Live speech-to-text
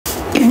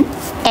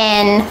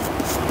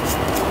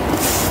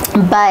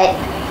But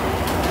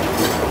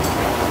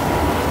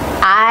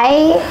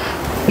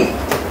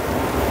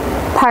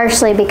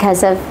partially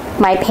because of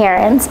my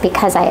parents,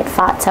 because I had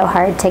fought so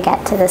hard to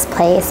get to this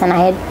place, and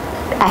I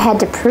had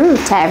to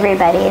prove to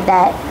everybody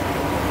that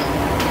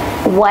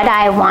what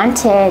I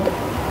wanted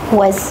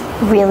was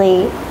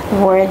really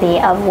worthy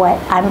of what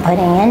I'm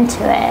putting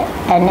into it,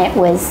 and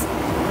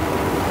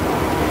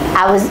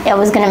I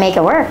was going to make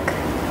it work.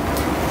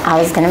 I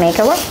was going to make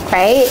it work,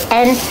 right?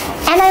 And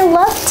I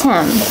loved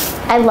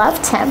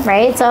him,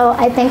 right? So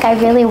I think I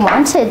really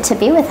wanted to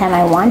be with him.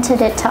 I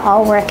wanted it to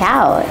all work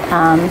out.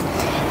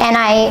 And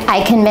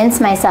I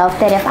convinced myself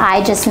that if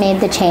I just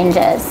made the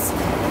changes,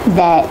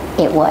 that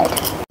it would.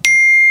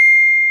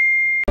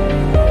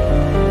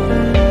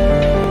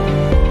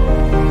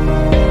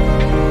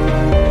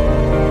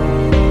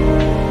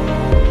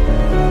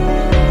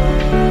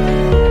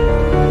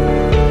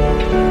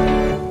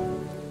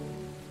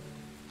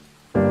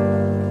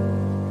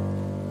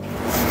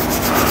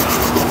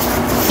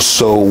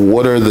 So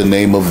what are the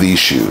name of these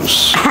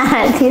shoes?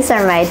 These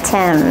are my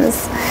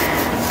Timbs.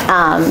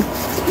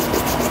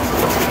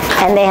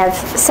 And they have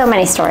so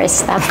many stories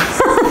to them,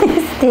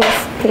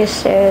 these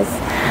shoes.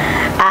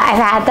 I've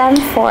had them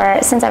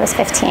since I was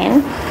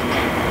 15.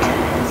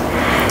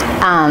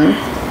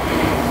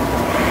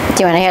 Do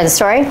you want to hear the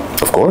story?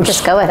 Of course.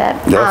 Just go with it.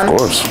 Yeah, of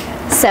course.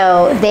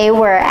 So they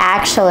were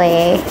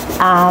actually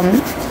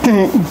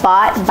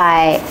bought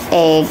by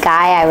a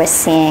guy I was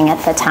seeing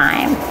at the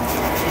time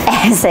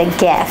as a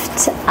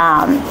gift,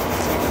 and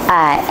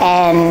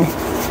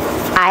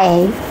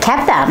I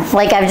kept them.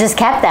 Like, I've just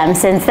kept them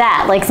since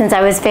that, like since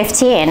I was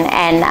 15,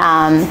 and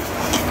I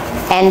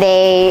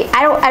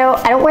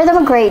don't wear them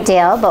a great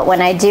deal, but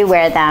when I do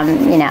wear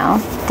them, you know,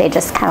 they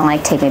just kind of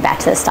like take me back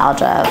to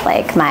nostalgia of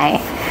like my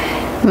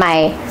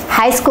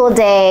high school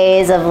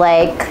days of,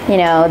 like, you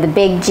know, the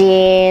big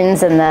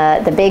jeans and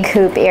the big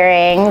hoop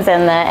earrings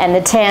and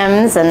the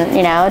Timbs, and,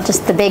 you know,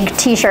 just the big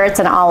t-shirts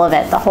and all of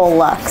it, the whole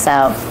look.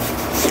 So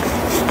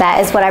that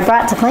is what I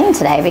brought to clean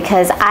today,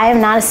 because I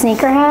am not a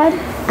sneakerhead.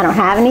 I don't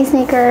have any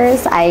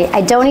sneakers.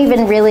 I don't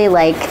even really,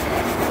 like,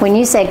 when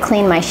you said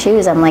clean my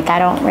shoes, I'm like, I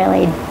don't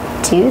really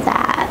do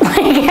that.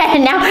 Like,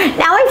 now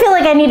I feel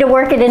like I need to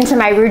work it into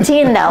my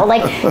routine, though.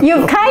 Like,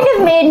 you've kind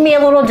of made me a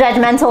little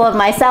judgmental of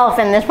myself,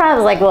 and this probably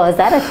was like, well, is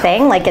that a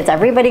thing? Like, is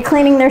everybody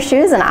cleaning their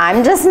shoes and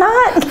I'm just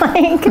not?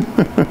 Like,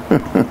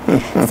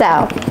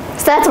 so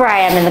that's where I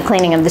am in the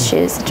cleaning of the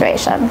shoes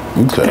situation.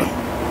 Okay.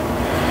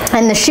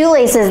 And the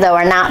shoelaces, though,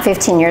 are not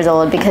 15 years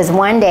old, because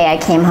one day I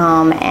came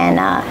home and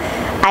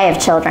I have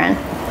children,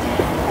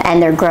 and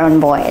they're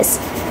grown boys.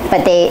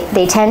 But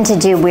they tend to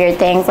do weird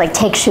things, like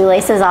take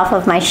shoelaces off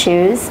of my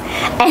shoes.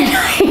 And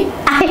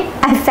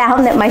I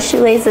found that my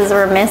shoelaces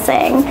were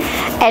missing.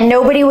 And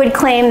nobody would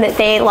claim that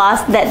they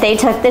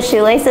took the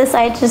shoelaces, so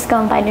I had to just go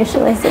and buy new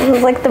shoelaces. It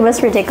was like the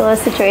most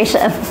ridiculous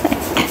situation.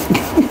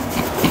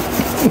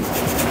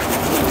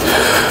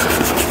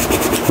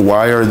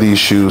 Why are these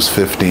shoes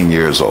 15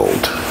 years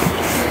old?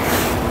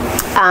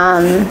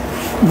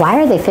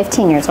 Why are they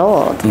 15 years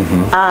old?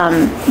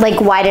 Mm-hmm.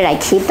 Like, why did I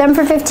keep them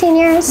for 15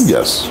 years?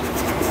 Yes.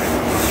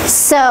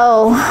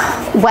 So,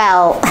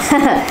 well,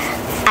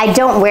 I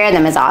don't wear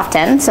them as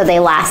often, so they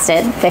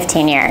lasted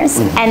 15 years.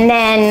 Mm-hmm. And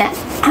then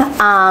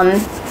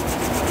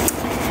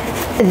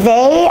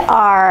they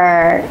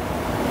are,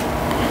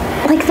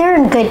 like, they're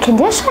in good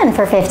condition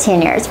for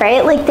 15 years,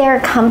 right? Like, they're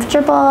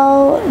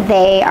comfortable,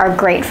 they are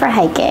great for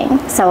hiking.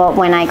 So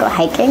when I go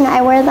hiking,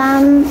 I wear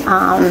them.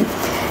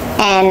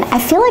 And I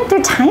feel like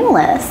they're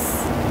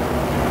timeless,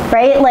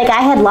 right? Like,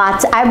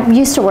 I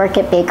used to work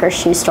at Baker's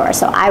shoe store,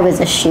 so I was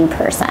a shoe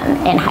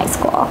person in high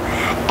school.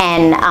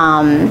 And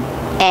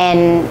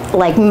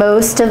like,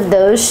 most of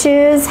those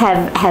shoes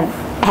have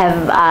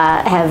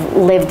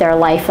lived their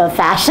life of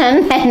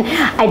fashion, and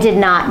I did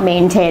not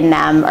maintain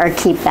them or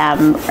keep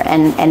them,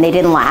 and they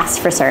didn't last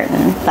for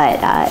certain.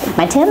 But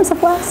my Timbs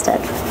have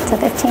lasted to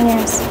 15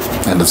 years.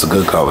 And it's a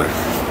good color.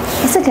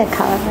 It's a good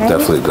color, right?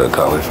 Definitely a good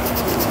color.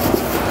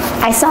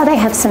 I saw they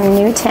have some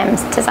new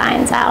Timbs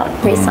designs out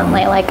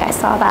recently. Like, I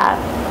saw that.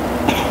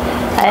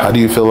 How do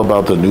you feel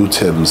about the new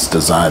Timbs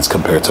designs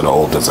compared to the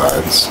old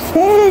designs?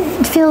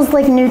 It feels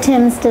like new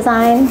Timbs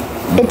design.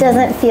 Mm-hmm. It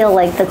doesn't feel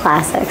like the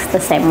classics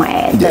the same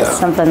way. It does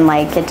something,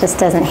 like, it just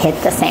doesn't hit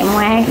the same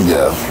way.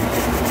 Yeah.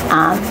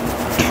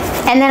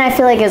 And then I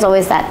feel like there's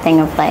always that thing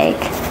of, like,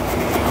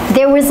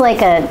 there was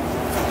like a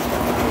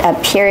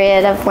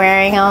period of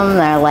wearing them,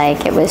 or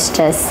like it was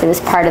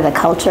part of the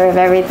culture of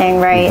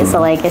everything, right? Mm-hmm. So,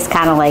 like, it's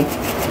kind of like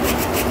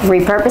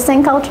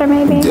repurposing culture,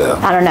 maybe. Yeah.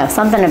 I don't know,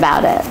 something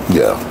about it.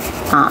 Yeah.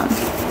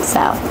 So,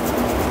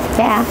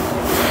 yeah.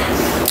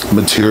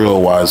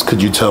 Material wise,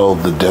 could you tell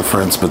the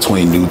difference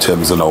between new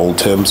Timbs and old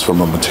Timbs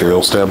from a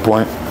material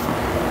standpoint?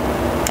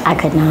 I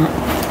could not.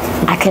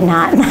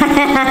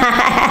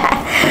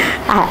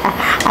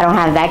 I don't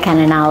have that kind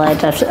of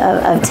knowledge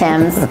of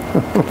Timbs.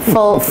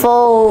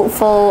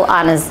 Full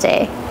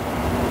honesty.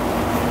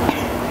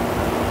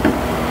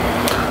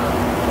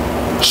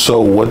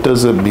 So what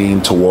does it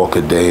mean to walk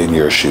a day in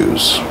your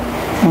shoes?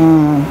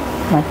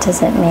 What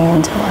does it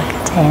mean to walk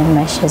a day in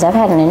my shoes? I've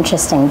had an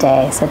interesting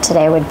day, so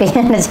today would be a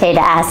day to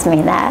ask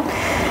me that.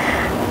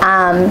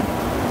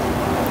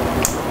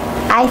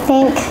 I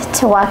think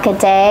to walk a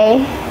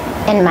day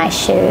in my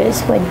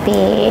shoes would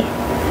be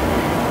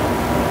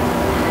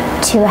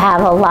to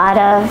have a lot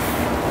of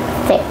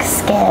thick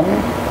skin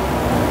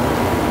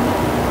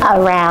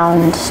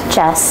around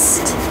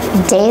just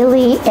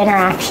daily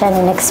interaction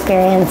and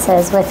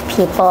experiences with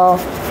people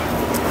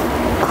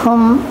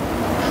whom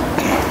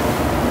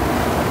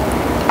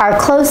are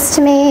close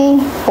to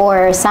me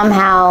or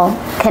somehow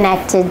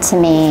connected to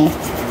me,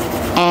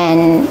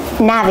 and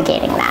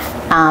navigating that.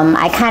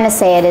 I kind of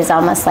say it is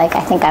almost like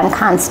I think I'm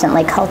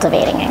constantly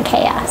cultivating in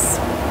chaos.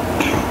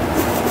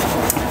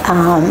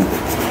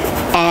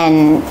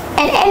 And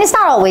it's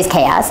not always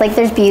chaos. Like,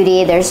 there's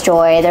beauty, there's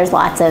joy, there's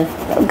lots of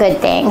good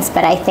things,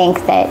 but I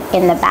think that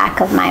in the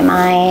back of my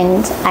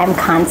mind, I'm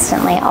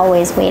constantly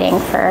always waiting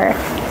for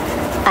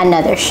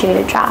another shoe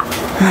to drop.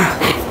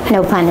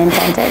 No pun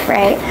intended,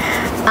 right?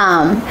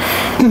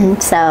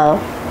 So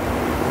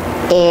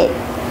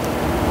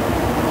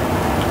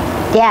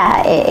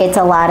it's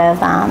a lot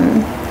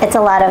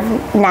of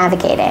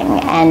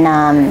navigating and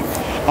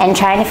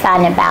trying to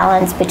find a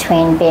balance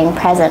between being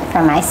present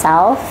for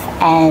myself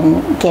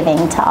and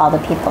giving to all the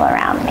people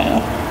around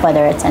me,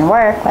 whether it's in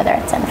work, whether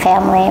it's in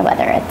family,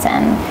 whether it's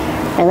in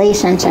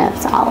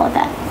relationships, all of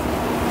it.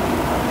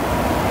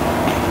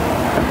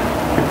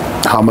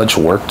 How much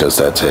work does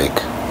that take?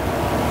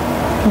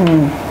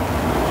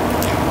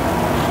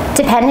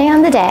 Depending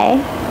on the day,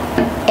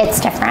 it's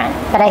different,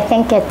 but I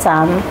think it's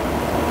a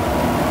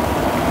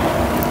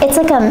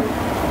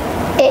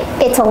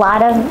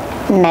lot of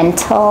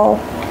mental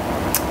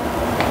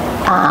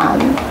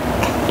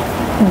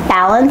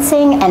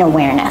balancing and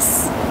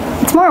awareness.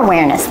 It's more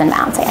awareness than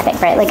balancing, I think,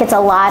 right? Like, it's a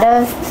lot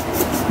of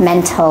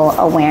mental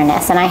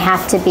awareness, and I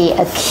have to be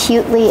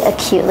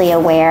acutely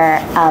aware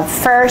of,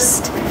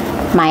 first,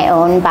 my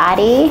own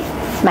body,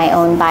 my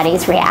own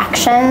body's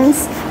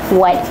reactions,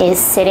 what is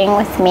sitting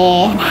with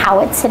me and how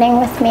it's sitting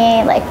with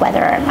me, like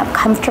whether I'm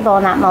comfortable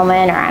in that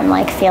moment or I'm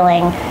like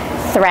feeling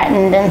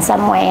threatened in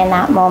some way in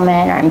that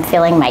moment, or I'm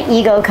feeling my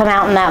ego come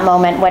out in that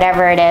moment,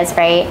 whatever it is,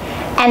 right?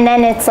 And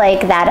then it's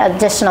like that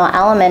additional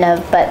element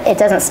of, but it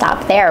doesn't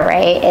stop there,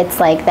 right? It's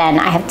like, then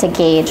I have to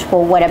gauge,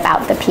 well, what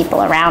about the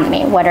people around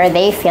me? What are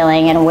they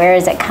feeling and where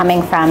is it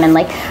coming from? And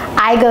like,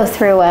 I go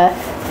through a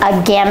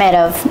gamut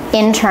of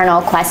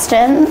internal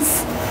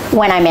questions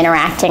when I'm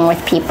interacting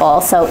with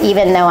people. So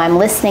even though I'm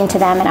listening to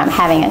them and I'm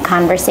having a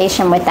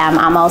conversation with them,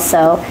 I'm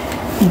also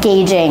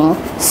gauging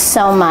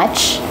so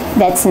much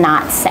that's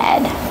not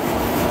said.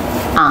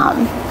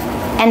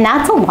 And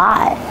that's a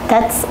lot.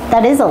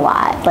 That is a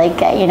lot. Like,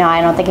 you know,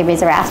 I don't think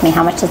anybody's ever asked me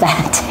how much does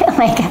that do?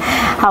 Like,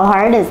 how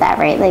hard is that,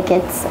 right? Like,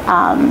 it's,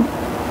 I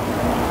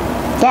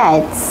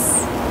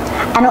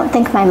don't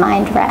think my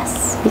mind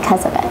rests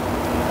because of it.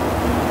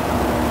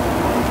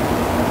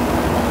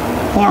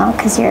 You know,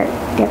 because you're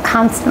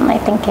constantly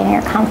thinking,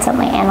 you're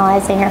constantly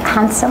analyzing, you're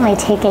constantly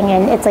taking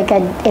in. It's like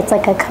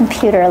a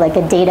computer, like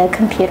a data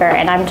computer,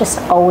 and I'm just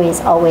always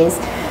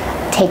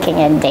taking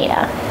in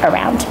data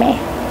around me.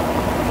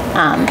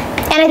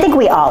 And I think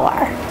we all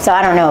are. So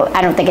I don't know.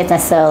 I don't think it's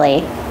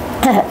necessarily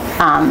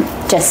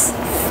just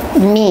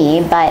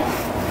me, but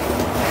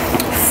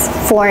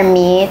for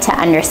me to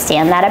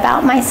understand that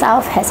about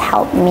myself has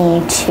helped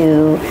me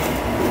to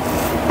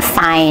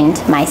find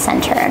my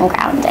center and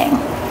grounding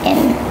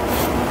in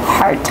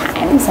hard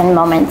times and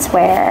moments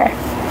where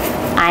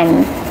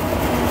I'm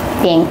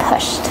being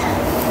pushed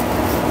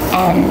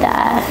and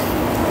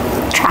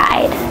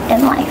tried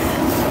in life.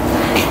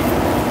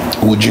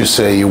 Would you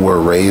say you were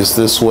raised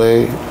this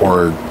way,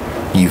 or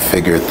you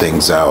figured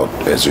things out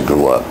as you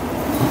grew up?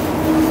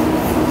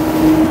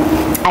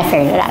 I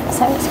figured it out as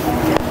I was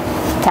growing up,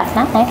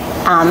 definitely.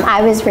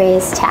 I was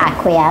raised to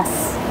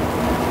acquiesce.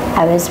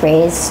 I was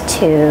raised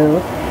to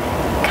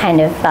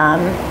kind of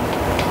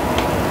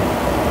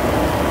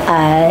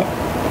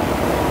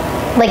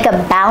like a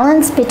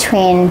balance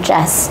between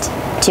just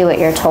do what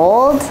you're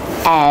told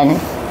and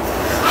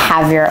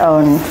have your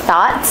own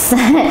thoughts.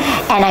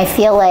 And I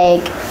feel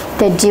like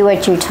the do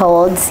what you're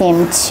told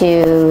seemed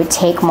to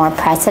take more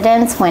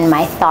precedence when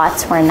my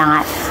thoughts were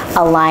not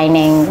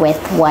aligning with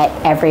what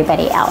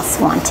everybody else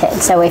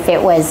wanted. So if it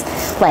was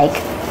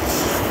like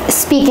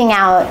speaking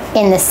out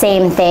in the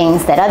same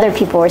things that other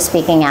people were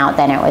speaking out,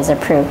 then it was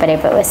approved. But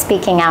if it was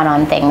speaking out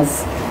on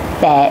things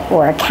that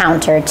were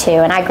counter to,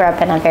 and I grew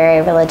up in a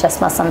very religious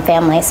Muslim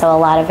family, so a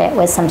lot of it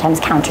was sometimes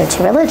counter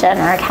to religion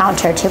or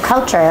counter to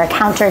culture or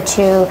counter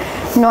to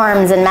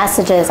norms and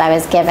messages I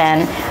was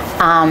given.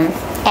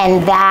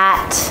 And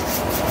that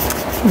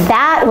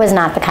was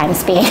not the kind of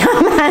speaking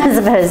I was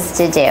supposed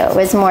to do. It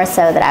was more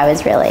so that I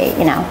was really,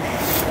 you know,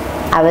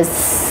 I was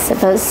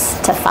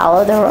supposed to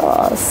follow the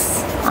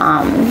rules.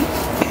 And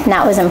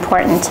that was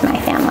important to my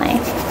family.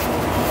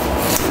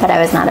 but I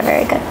was not a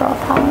very good rule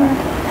follower.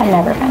 I've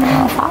never been a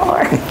rule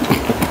follower.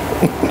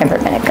 Never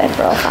been a good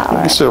rule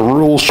follower. It's a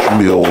rule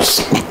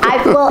schmules.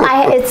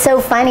 It's so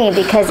funny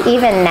because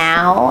even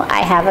now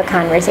I have a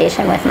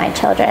conversation with my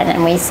children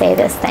and we say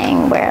this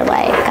thing where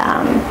like,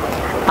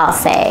 I'll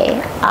say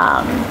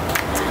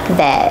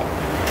that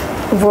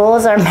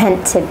rules are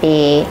meant to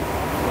be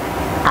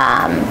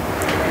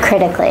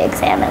critically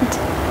examined,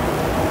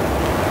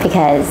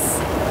 because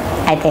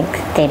I think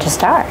they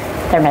just are.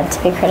 They're meant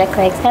to be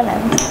critically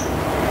examined.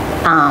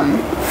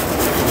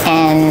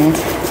 And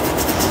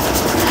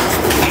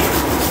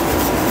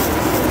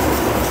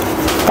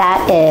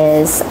that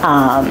is,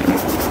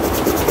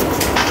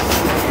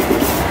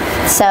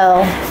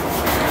 so,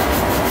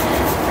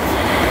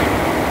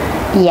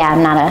 yeah,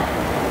 I'm not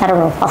a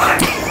rule follower.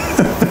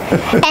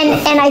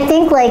 and I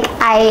think like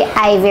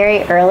I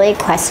very early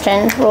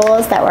questioned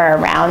rules that were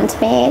around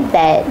me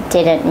that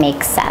didn't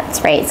make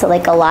sense, right? So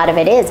like a lot of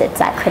it's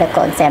that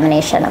critical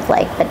examination of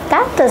like, but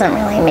that doesn't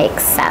really make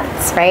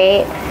sense,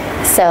 right?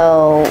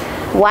 So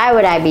why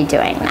would I be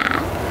doing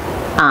that?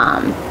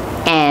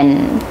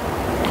 And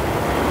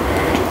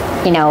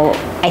you know,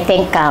 I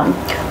think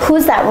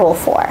who's that rule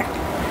for?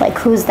 Like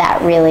who's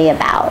that really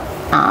about?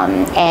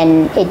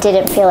 And it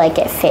didn't feel like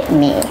it fit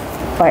me,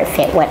 or it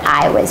fit what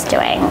I was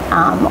doing,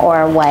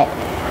 or what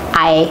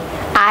I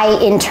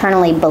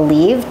internally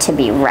believed to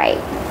be right,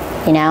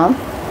 you know?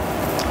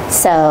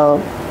 So,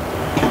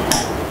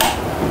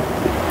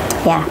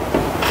 yeah.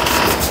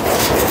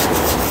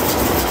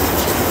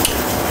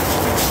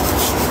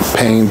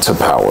 Pain to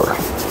power.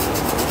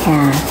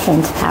 Yeah,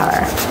 pain to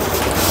power.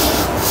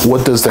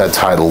 What does that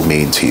title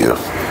mean to you?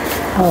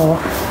 Oh,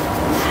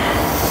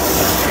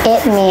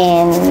 it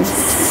means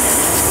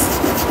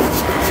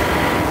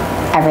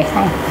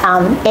everything.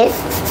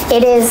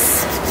 It is,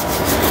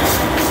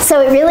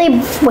 so it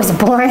really was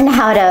born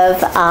out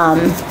of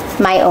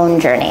my own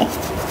journey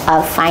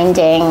of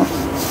finding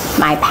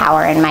my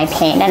power and my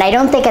pain. And I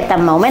don't think at the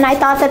moment I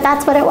thought that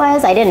that's what it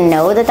was. I didn't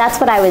know that that's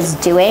what I was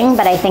doing,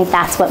 but I think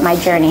that's what my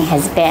journey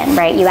has been,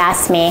 right? You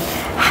asked me,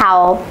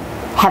 how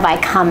have I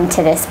come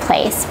to this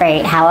place,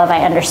 right? How have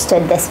I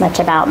understood this much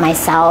about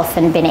myself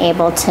and been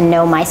able to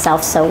know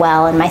myself so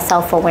well, and my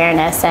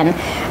self-awareness? And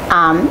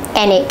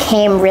it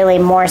came really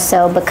more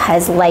so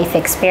because life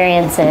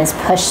experiences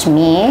pushed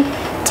me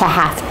to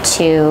have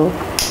to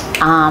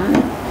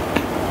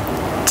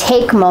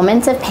take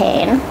moments of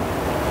pain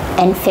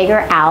and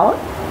figure out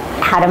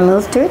how to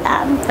move through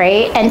them,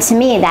 right? And to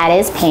me, that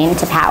is pain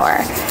to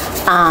power.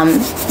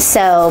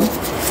 So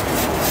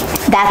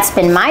that's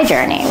been my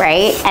journey,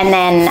 right? And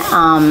then,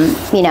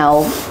 you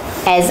know,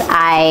 as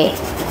I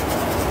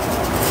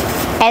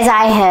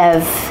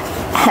have,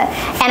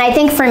 and I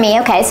think for me,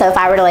 okay, so if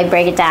I were to like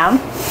break it down,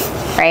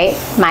 right?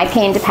 My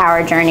pain to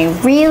power journey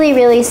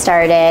really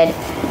started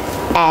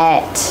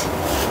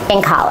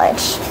in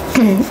college.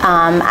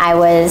 I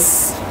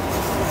was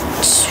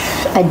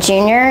a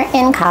junior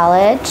in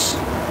college,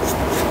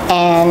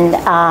 and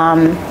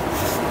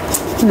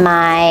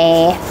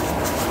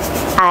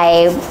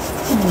I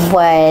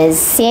was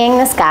seeing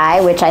this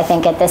guy, which I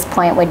think at this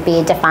point would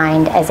be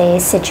defined as a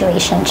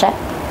situationship,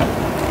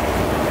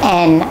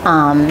 and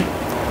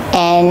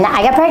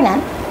I got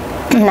pregnant.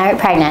 I got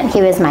pregnant.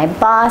 He was my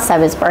boss. I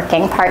was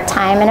working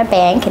part-time in a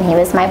bank, and he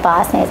was my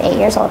boss, and he was 8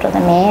 years older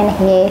than me, and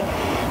he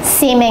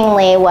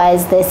seemingly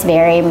was this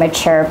very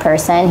mature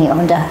person. He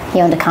owned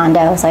a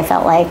condo, so I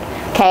felt like,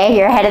 okay,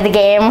 you're ahead of the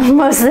game.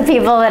 Most of the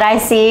people that I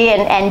see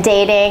and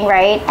dating,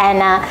 right?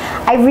 And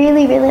I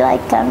really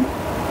liked him.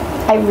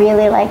 I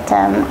really liked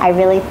him. I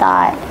really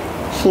thought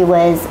he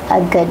was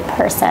a good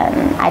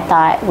person. I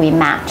thought we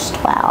matched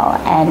well,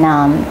 and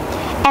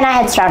I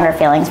had stronger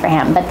feelings for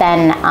him. But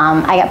then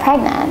I got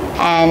pregnant,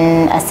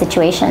 and a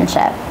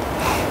situationship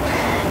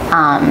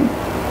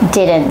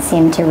didn't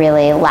seem to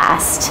really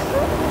last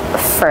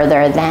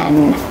further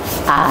than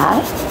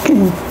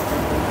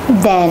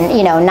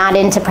you know, not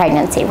into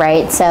pregnancy,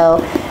 right? So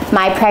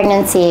my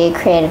pregnancy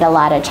created a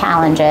lot of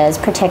challenges,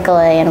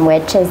 particularly in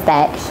which is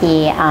that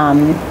he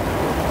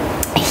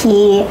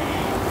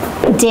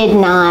did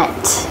not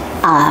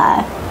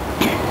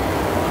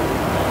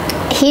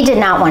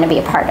want to be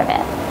a part of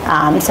it.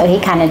 So he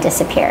kind of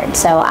disappeared.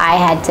 So I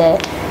had to,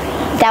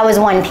 that was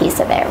one piece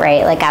of it,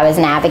 right? Like I was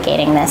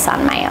navigating this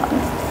on my own.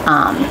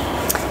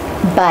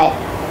 But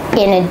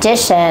in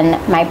addition,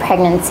 my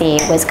pregnancy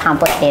was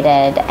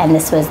complicated, and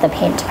this was the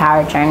pain to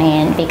power journey.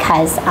 And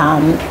because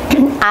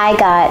I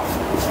got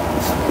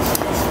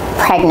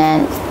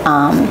pregnant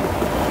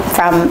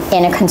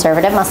in a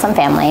conservative Muslim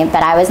family,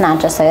 but I was not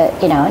just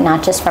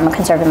not just from a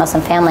conservative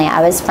Muslim family. I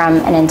was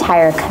from an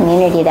entire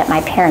community that my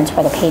parents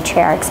were the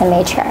patriarchs and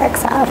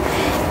matriarchs of,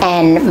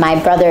 and my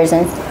brother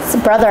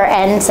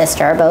and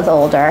sister, both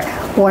older,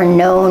 were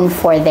known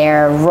for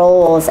their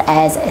roles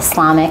as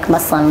Islamic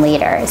Muslim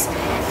leaders.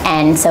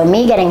 And so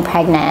me getting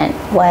pregnant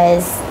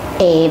was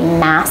a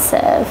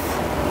massive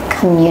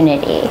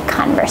community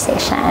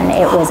conversation.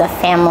 It was a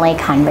family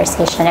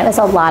conversation. It was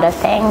a lot of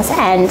things.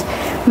 And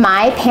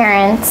my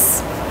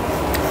parents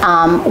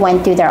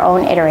went through their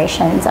own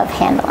iterations of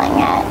handling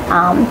it.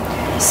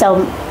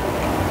 So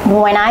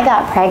when I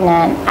got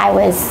pregnant, I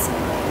was,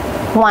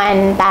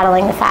 one,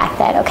 battling the fact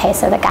that, okay,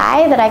 so the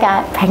guy that I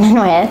got pregnant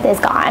with is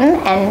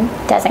gone and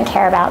doesn't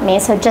care about me.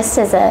 So just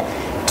as a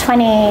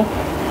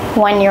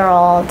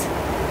 21-year-old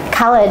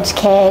college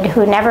kid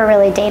who never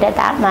really dated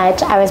that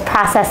much, I was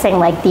processing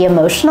like the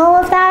emotional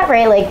of that,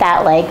 right? Like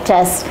that, like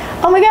just,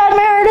 oh my God,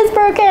 my heart is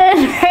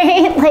broken,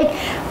 right? Like,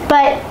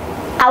 but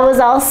I was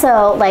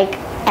also like,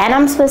 and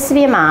I'm supposed to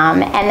be a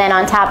mom, and then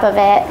on top of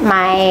it,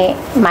 my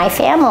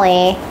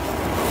family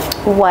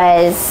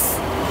was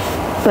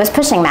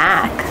pushing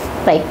back.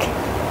 Like,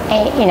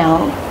 you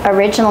know,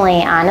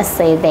 originally,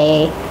 honestly,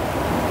 they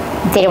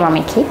didn't want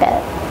me to keep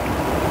it.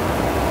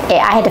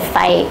 I had to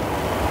fight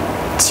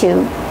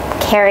to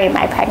carry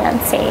my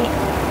pregnancy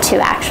to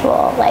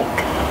actual, like,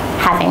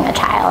 having a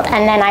child.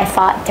 And then I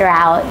fought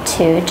throughout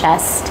to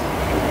just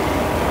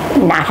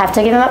not have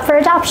to give him up for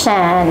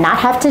adoption, not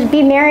have to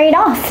be married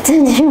off to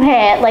do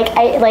it. Like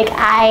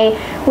I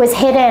was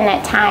hidden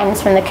at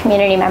times from the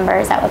community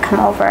members that would come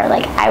over.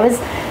 Like I was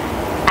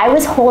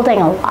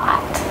holding a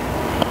lot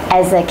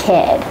as a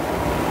kid,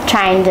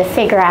 trying to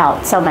figure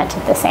out so much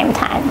at the same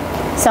time.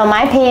 So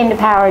my pain to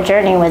power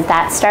journey was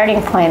that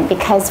starting point,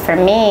 because for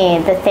me,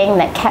 the thing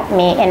that kept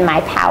me in my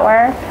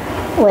power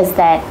was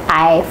that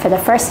I, for the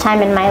first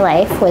time in my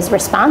life, was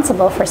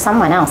responsible for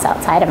someone else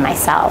outside of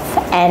myself.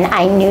 And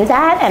I knew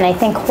that, and I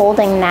think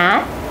holding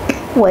that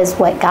was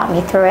what got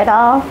me through it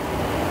all.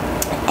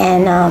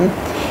 And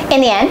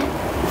in the end,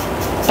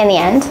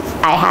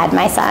 I had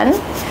my son,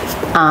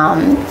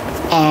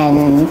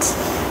 and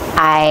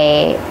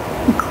I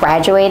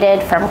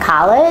graduated from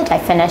college. I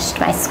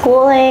finished my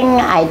schooling.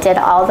 I did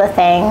all the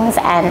things,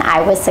 and I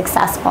was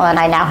successful, and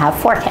I now have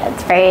 4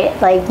 kids, right?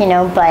 Like, you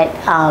know, but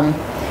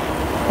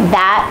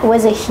that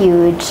was a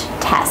huge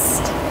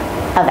test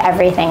of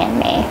everything in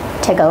me,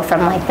 to go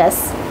from like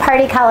this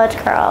party college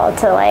girl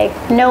to like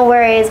no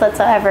worries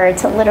whatsoever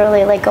to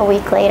literally like a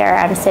week later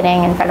I'm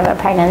sitting in front of a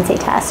pregnancy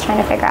test trying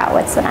to figure out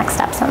what's the next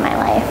steps in my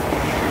life.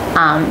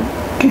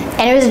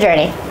 And it was a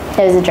journey.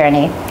 It was a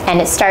journey. And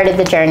it started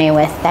the journey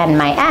with then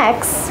my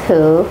ex,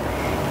 who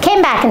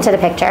came back into the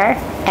picture,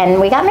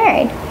 and we got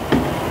married.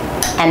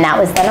 And that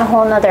was then a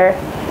whole nother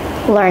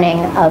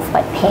learning of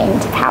what pain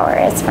to power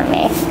is for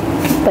me,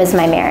 was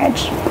my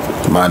marriage.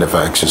 Mind if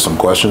I ask you some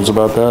questions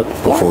about that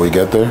before we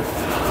get there?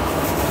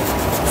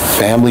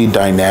 Family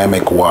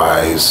dynamic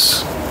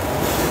wise,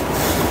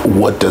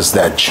 what does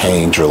that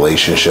change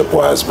relationship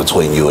wise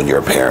between you and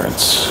your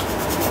parents?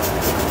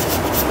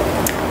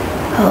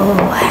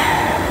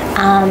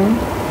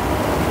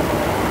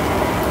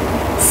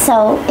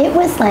 So it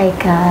was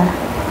like an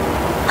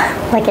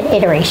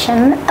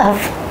iteration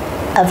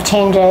of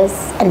changes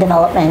and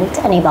development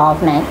and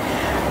evolvement.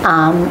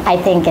 I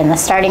think in the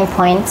starting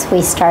points,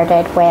 we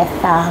started with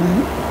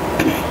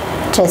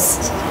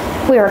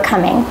we were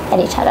coming at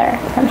each other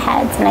from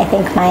heads. And I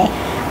think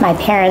my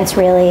parents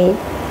really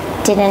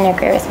didn't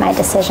agree with my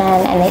decision,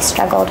 and they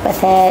struggled with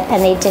it,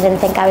 and they didn't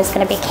think I was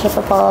going to be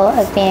capable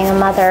of being a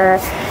mother.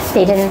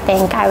 They didn't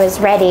think I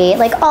was ready.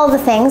 Like all the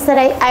things that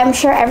I'm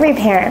sure every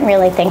parent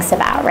really thinks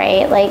about,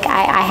 right? Like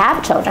I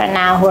have children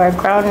now who are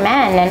grown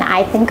men, and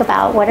I think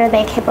about what are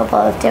they capable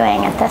of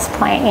doing at this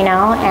point, you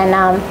know?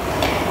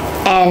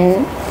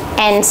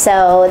 And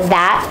so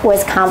that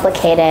was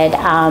complicated.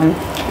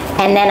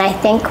 And then I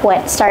think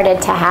what started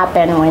to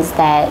happen was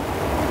that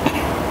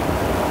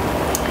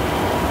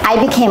I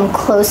became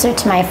closer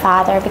to my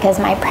father, because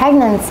my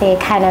pregnancy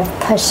kind of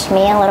pushed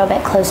me a little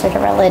bit closer to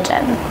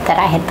religion that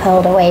I had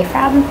pulled away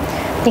from,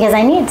 because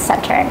I need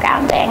center and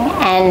grounding.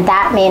 And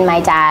that made my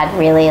dad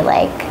really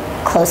like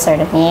closer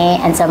to me.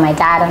 And so my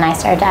dad and I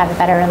started to have a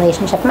better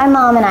relationship. My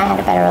mom and I had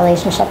a better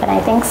relationship. And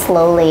I think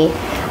slowly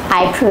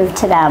I proved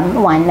to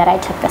them, one, that I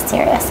took this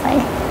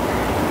seriously,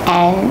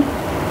 and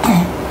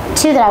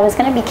two, that I was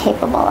going to be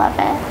capable of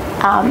it.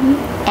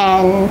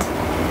 And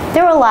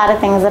there were a lot of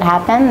things that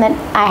happened that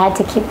I had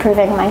to keep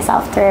proving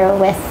myself through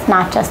with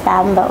not just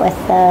them, but with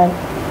the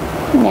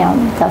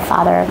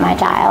father of my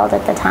child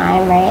at the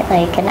time, right?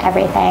 Like, and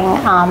everything.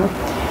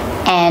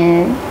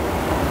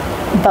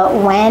 But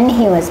when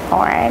he was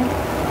born,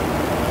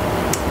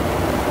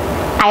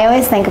 I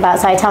always think about,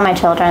 so I tell my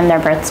children their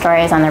birth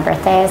stories on their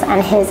birthdays,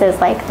 and his is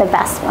like the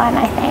best one,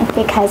 I think,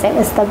 because it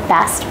was the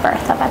best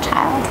birth of a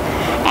child.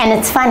 And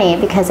it's funny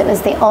because it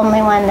was the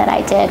only one that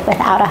I did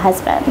without a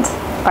husband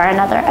or a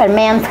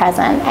man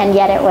present, and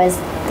yet it was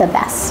the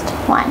best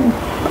one,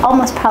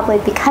 almost probably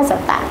because of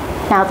that,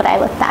 now that I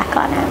look back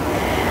on it.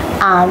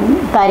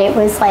 But it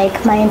was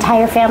like my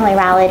entire family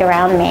rallied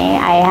around me.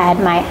 I had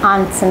my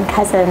aunts and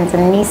cousins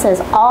and nieces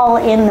all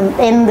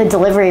in the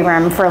delivery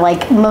room for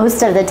like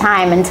most of the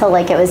time, until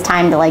like it was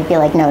time to like be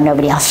like, no,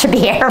 nobody else should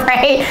be here,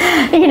 right?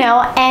 You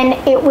know, and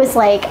it was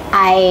like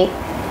I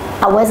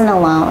wasn't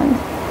alone.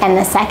 And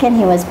the second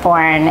he was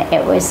born,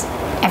 it was,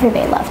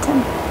 everybody loved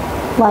him.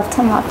 Loved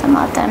him, loved him,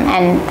 loved him.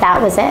 And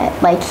that was it.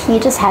 Like, he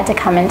just had to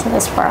come into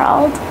this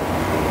world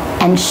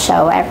and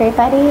show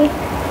everybody,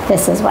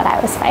 this is what I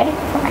was fighting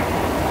for.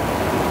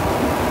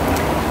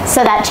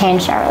 So that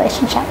changed our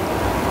relationship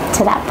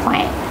to that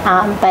point.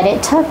 But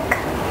it took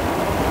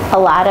a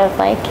lot of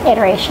like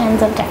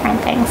iterations of different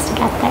things to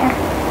get there.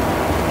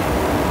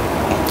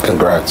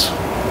 Congrats.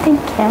 Thank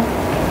you.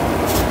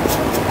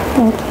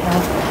 Thank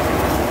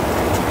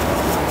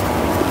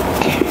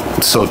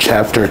you. So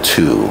chapter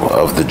 2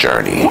 of the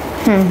journey,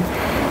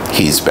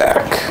 he's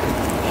back.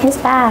 He's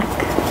back.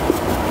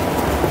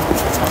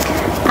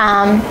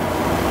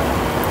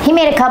 He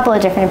made a couple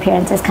of different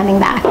appearances coming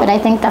back, but I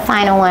think the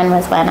final one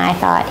was when I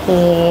thought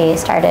he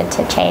started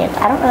to change.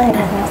 I don't really have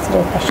anything else to do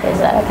with my shoes. Is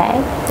that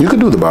okay? You can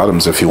do the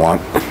bottoms if you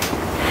want.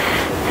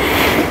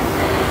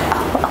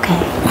 Oh, okay.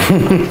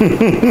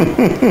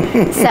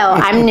 So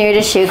I'm new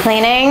to shoe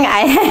cleaning.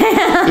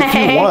 If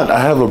you want, I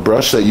have a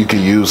brush that you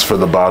can use for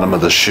the bottom of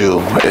the shoe,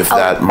 if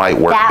that might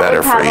work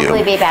better for you. That would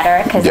probably be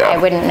better, because Yeah. I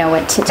wouldn't know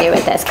what to do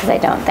with this, because I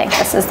don't think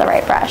this is the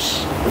right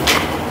brush.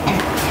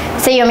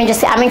 So you want me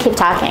just, I'm gonna keep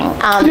talking.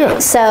 Yeah.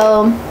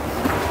 So,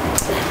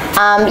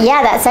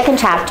 yeah, that second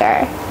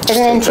chapter is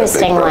an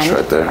interesting one.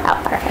 Right there. Oh,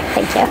 perfect,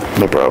 thank you.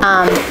 No problem.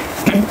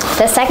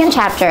 The second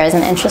chapter is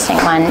an interesting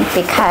one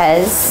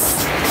because,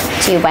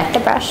 do you wet the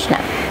brush? No.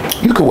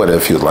 You could wet it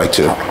if you'd like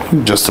to,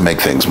 just to make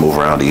things move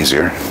around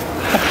easier.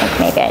 I think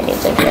maybe I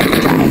need to get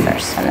it dry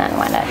first and then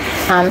wet it.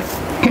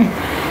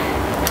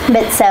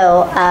 But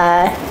so,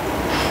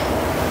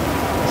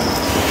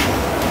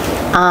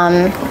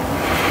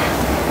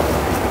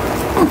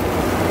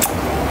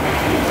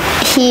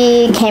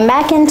 he came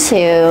back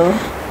into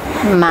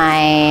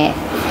my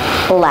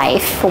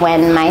life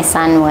when my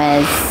son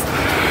was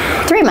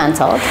 3 months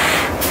old.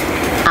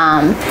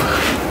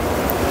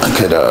 I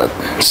could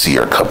see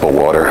your cup of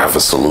water, have a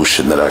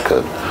solution that I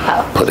could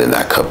put in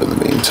that cup in the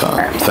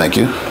meantime. Perfect. Thank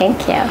you.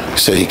 Thank you. You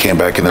said he came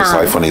back in his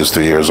life when he was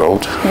 3 years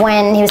old?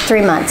 When he was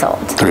 3 months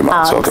old. 3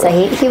 months, okay. So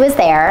he was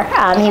there.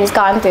 He was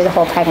gone through the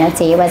whole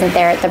pregnancy. He wasn't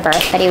there at the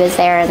birth, but he was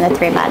there in the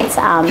 3 months.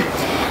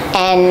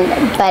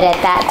 But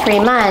at that 3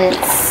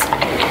 months,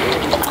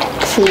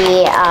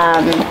 he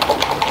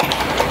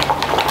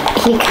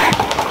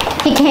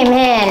came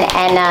in,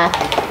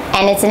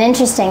 and it's an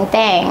interesting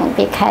thing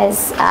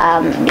because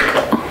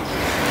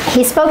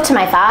he spoke to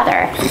my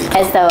father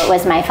as though it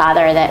was my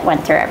father that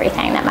went through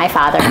everything, that my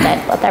father did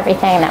with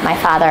everything, that my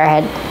father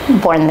had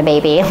born the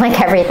baby, like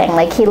everything.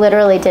 Like he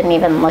literally didn't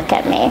even look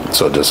at me.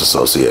 So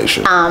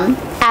disassociation.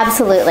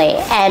 Absolutely.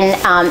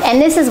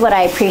 And this is what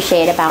I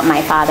appreciate about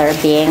my father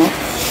being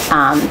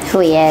who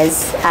he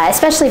is,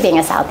 especially being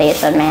a South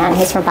Asian man.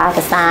 He's from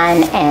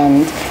Pakistan,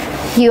 and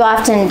you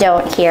often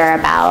don't hear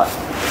about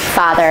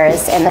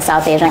fathers in the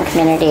South Asian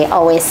community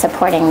always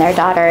supporting their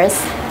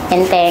daughters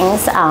in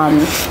things.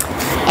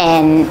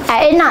 And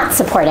not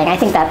supporting, I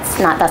think that's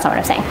not what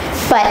I'm saying.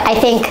 But I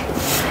think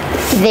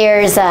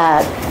there's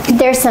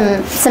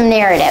some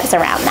narratives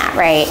around that,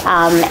 right?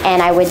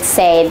 And I would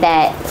say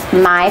that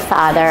my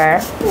father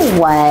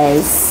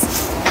was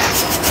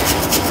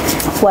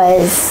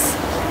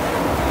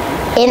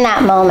in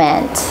that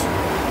moment,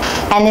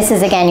 and this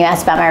is, again, you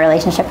asked about my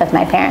relationship with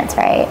my parents,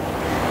 right?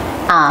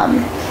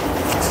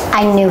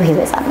 I knew he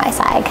was on my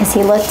side because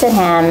he looked at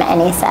him and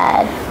he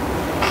said,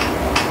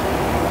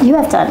 "You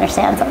have to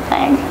understand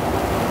something.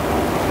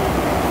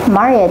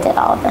 Maria did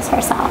all of this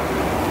herself.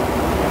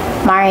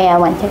 Maria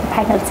went through the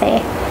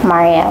pregnancy.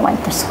 Maria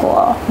went to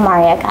school.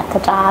 Maria got the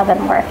job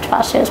and worked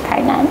while she was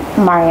pregnant.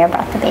 Maria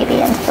brought the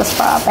baby into this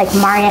world. Like,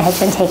 Maria has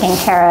been taking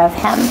care of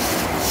him.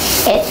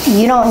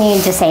 You don't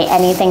need to say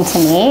anything to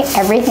me.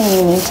 Everything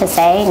you need to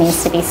say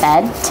needs to be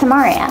said to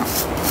Maria."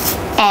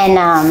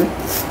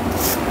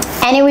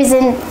 And it was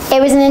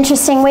an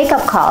interesting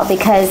wake-up call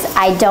because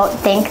I don't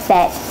think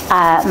that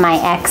my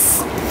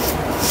ex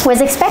was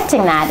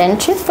expecting that. And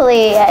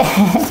truthfully,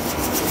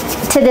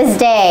 to this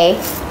day,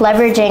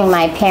 leveraging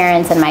my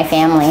parents and my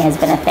family has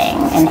been a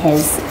thing in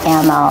his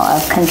ammo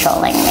of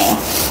controlling me.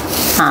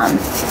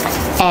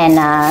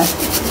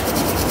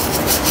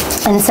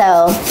 And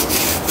so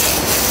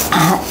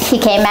he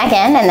came back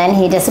in, and then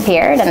he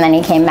disappeared, and then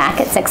he came back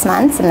at 6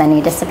 months, and then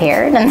he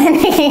disappeared, and then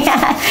he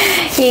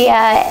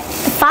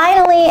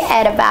finally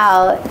at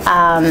about,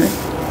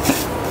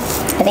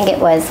 I think it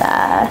was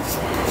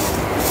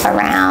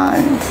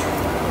around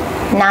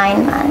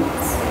 9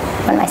 months,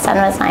 when my son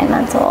was 9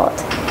 months old,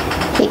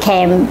 he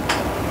came,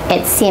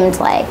 it seemed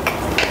like,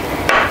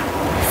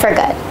 for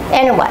good.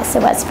 And it was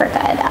for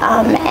good.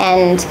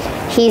 And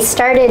he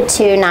started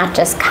to not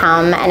just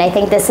come, and I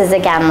think this is,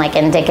 again, like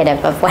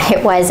indicative of what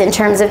it was in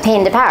terms of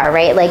pain to power,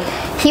 right? Like,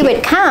 he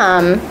would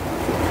come,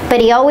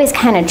 but he always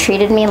kind of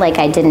treated me like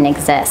I didn't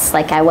exist,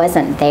 like I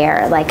wasn't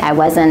there, like I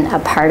wasn't a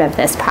part of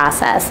this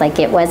process, like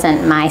it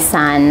wasn't my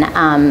son,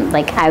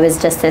 like I was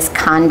just this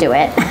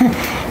conduit.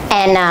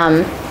 And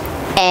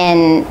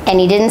And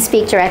he didn't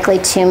speak directly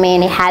to me,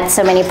 and he had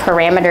so many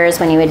parameters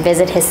when he would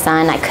visit his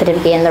son. I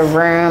couldn't be in the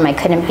room, I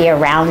couldn't be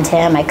around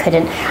him, I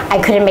couldn't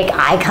make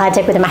eye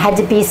contact with him. I had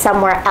to be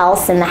somewhere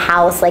else in the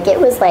house. Like, it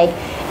was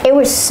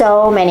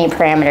so many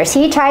parameters.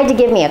 He tried to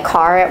give me a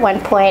car at one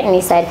point, and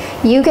he said,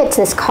 you get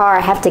this car,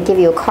 I have to give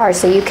you a car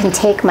so you can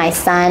take my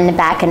son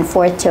back and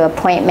forth to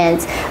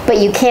appointments, but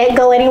you can't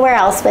go anywhere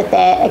else with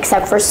it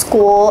except for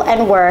school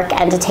and work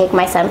and to take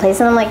my son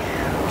places. And I'm like,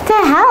 what the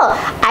hell?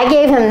 I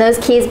gave him those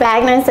keys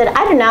back, and I said,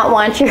 I do not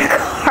want your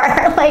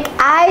car. Like,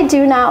 I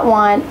do not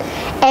want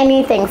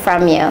anything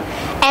from you.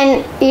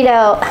 And, you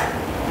know,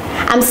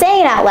 I'm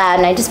saying it out loud,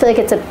 and I just feel like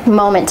it's a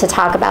moment to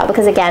talk about,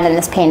 because again, in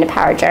this pain to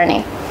power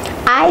journey,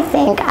 I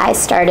think I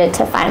started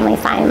to finally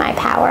find my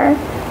power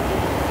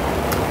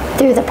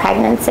through the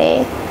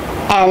pregnancy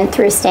and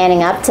through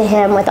standing up to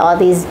him with all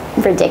these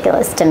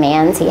ridiculous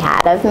demands he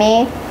had of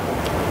me.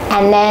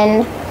 And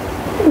then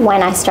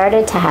when I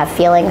started to have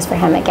feelings for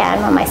him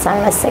again, when my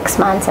son was 6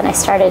 months, and I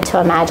started to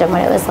imagine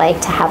what it was like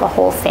to have a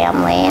whole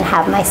family and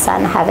have my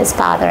son have his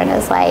father in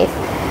his life,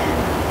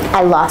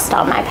 I lost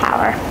all my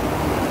power.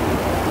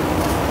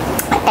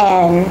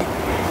 And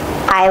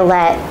I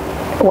let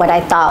what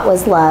I thought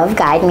was love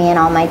guide me in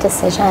all my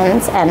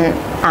decisions, and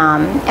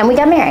we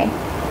got married.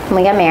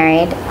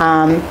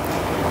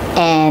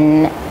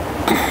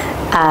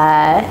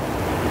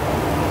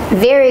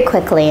 Very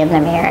quickly in the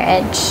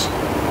marriage,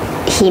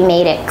 he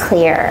made it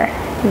clear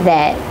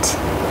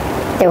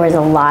that there was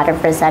a lot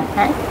of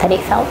resentment that he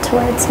felt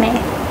towards me,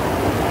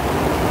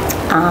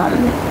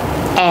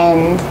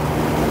 and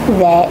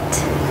that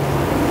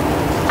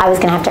I was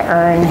going to have to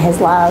earn his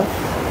love.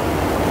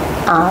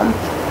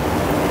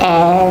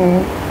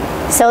 And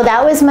so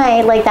that was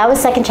that was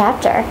second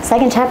chapter.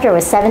 Second chapter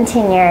was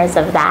 17 years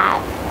of that,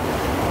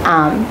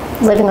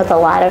 living with a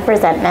lot of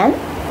resentment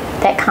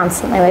that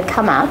constantly would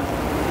come up,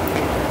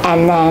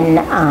 and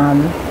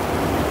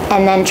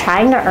then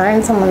trying to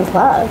earn someone's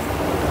love,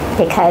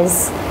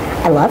 because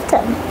I loved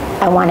him.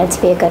 I wanted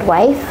to be a good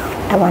wife.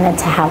 I wanted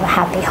to have a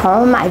happy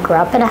home. I grew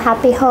up in a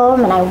happy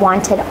home, and I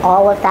wanted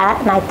all of that,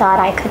 and I thought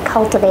I could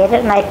cultivate it,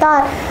 and I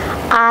thought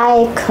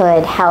I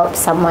could help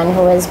someone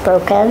who was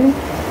broken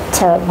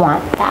to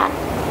want that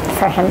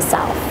for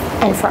himself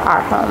and for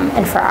our home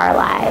and for our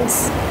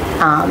lives.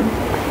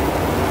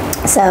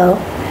 So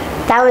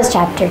that was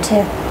chapter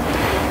 2.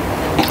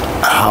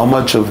 How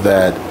much of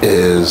that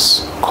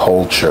is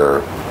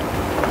culture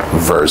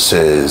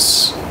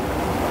versus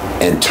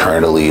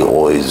internally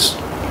always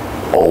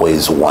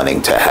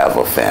wanting to have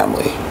a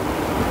family?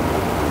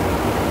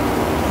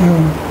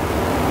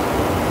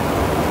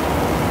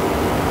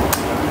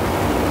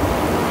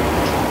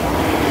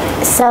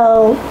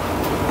 So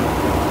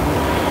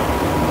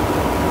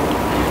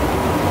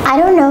I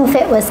don't know if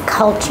it was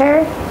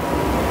culture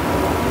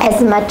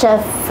as much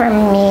of, for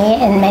me,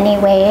 in many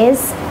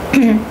ways.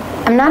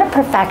 I'm not a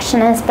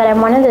perfectionist, but I'm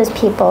one of those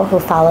people who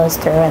follows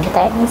through in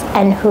things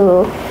and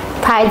who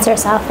prides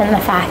herself in the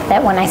fact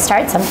that when I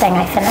start something,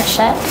 I finish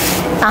it.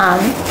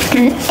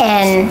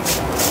 And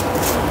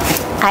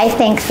I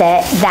think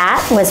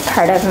that was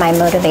part of my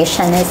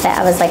motivation, is that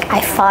I was like, I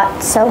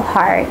fought so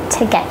hard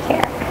to get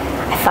here.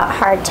 I fought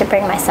hard to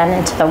bring my son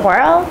into the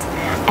world.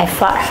 I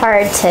fought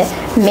hard to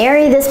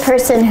marry this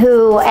person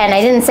who, and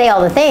I didn't say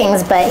all the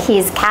things, but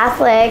he's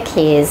Catholic,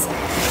 he's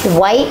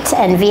white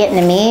and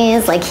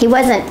Vietnamese. Like, he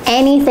wasn't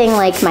anything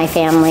like my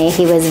family.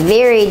 He was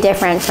very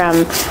different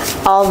from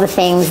all the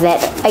things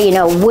that, you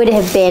know, would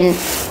have been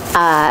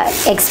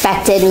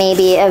expected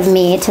maybe of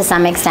me to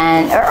some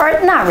extent,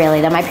 or not really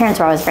though. My parents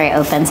were always very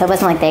open, so it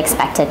wasn't like they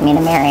expected me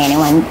to marry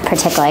anyone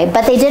particularly,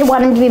 but they did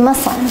want him to be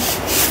Muslim,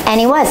 and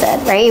he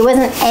wasn't, right? He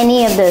wasn't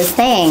any of those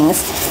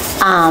things.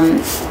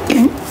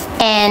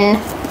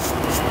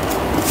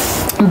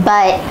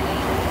 But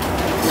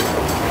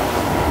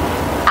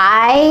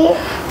I,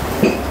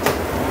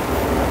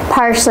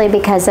 partially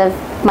because of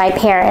my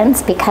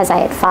parents, because I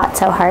had fought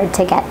so hard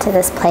to get to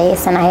this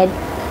place, and I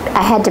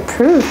had to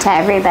prove to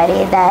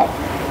everybody that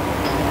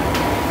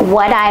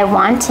what I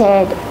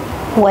wanted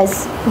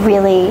was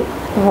really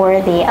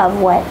worthy of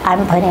what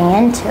I'm putting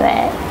into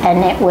it,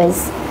 and I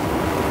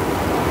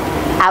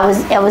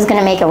was going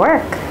to make it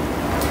work.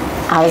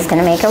 I was going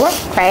to make it work,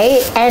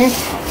 right? And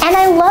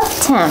I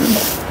loved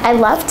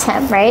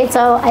him, right?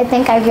 So I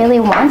think I really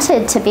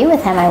wanted to be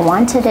with him. I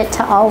wanted it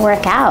to all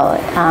work out.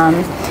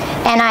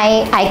 And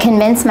I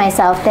convinced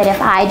myself that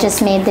if I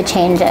just made the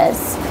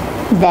changes,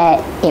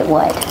 that it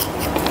would,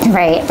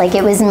 right? Like,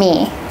 it was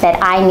me, that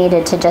I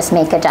needed to just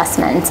make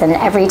adjustments. And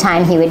every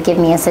time he would give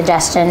me a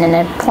suggestion and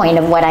a point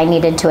of what I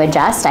needed to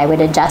adjust, I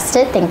would adjust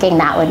it, thinking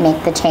that would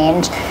make the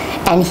change.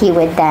 And he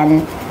would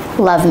then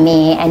love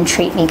me and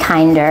treat me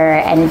kinder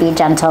and be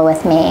gentle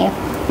with me.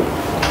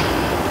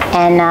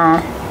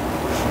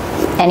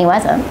 And he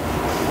wasn't.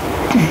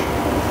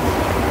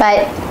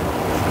 But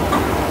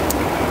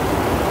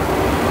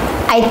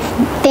I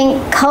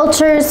think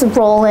culture's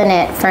role in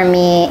it for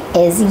me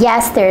is,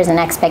 yes, there's an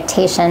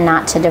expectation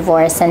not to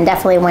divorce, and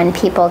definitely when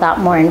people got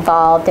more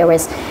involved, there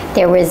was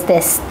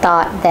this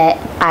thought that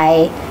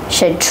I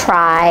should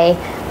try.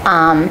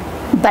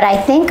 But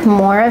I think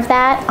more of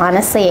that,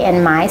 honestly,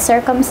 in my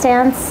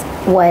circumstance,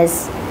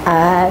 was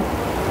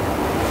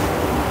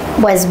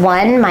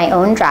one, my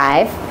own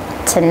drive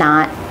to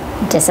not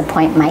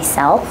disappoint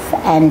myself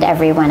and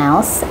everyone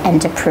else,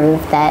 and to prove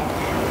that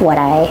what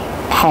I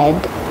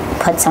had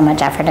put so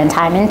much effort and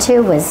time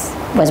into was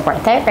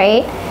worth it,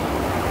 right?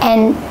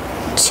 And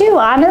two,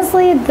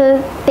 honestly,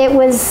 it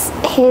was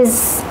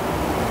his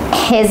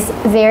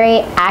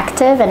very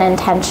active and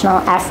intentional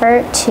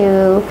effort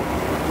to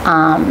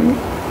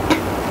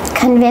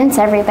convince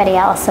everybody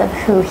else of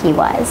who he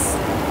was.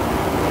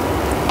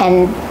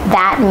 And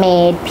that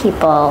made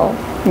people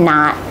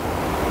not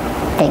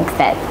think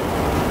that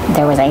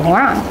there was anything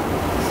wrong.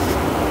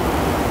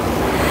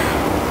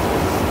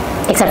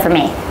 Except for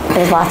me.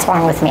 There's lots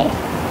wrong with me.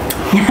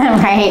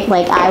 Right?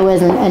 Like, I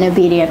wasn't an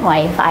obedient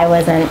wife. I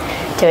wasn't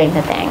doing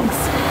the things.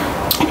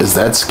 Is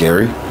that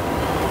scary?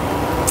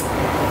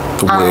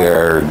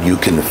 Where you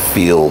can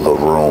feel the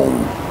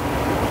room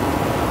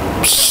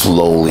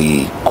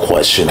slowly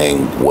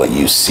questioning what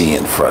you see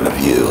in front of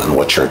you and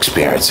what you're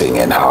experiencing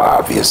and how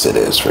obvious it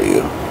is for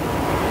you.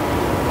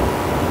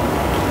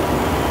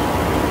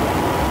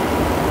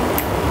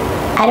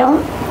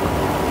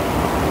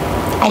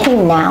 I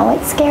think now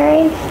it's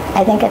scary.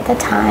 I think at the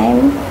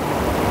time,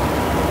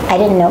 I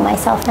didn't know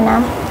myself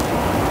enough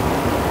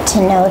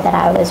to know that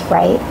I was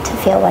right to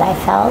feel what I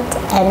felt,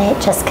 and it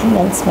just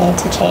convinced me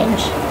to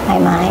change my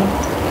mind.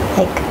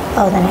 Like,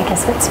 oh, then I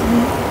guess it's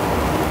me.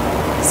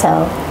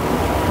 So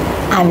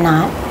I'm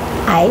not,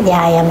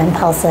 I am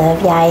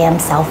impulsive, I am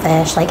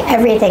selfish, like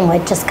everything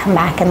would just come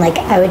back, and like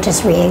I would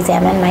just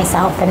re-examine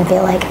myself and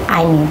feel like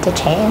I need to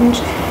change,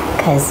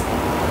 because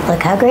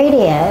look how great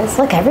he is.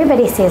 Look,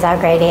 everybody sees how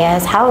great he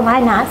is. How am I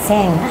not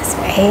seeing this,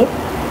 right?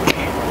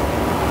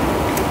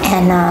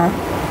 And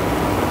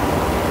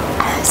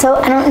so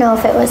I don't know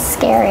if it was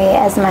scary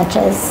as much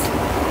as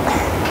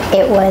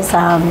it was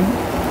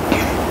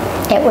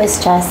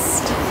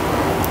just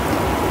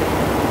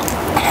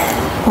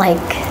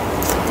like,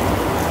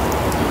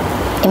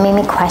 it made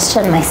me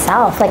question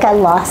myself. Like, I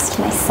lost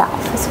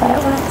myself is what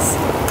it was.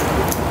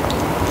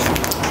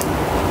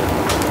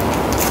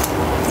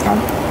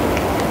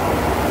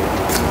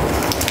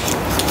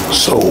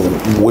 So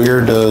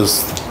where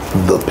does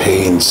the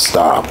pain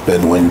stop,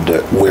 and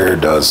where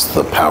does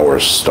the power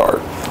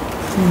start?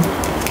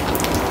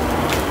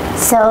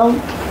 So,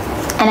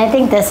 and I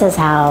think this is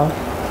how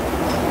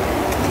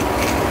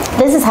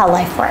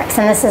life works,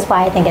 and this is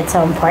why I think it's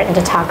so important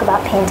to talk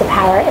about pain to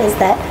power, is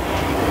that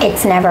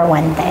it's never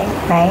one thing,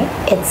 right?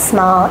 It's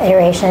small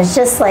iterations,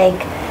 just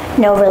like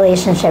no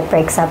relationship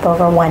breaks up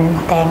over one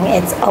thing.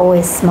 It's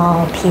always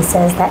small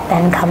pieces that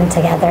then come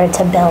together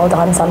to build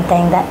on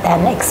something that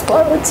then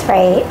explodes,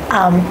 right?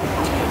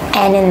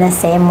 And in the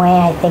same way,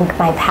 I think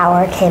my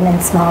power came in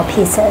small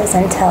pieces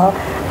until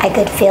I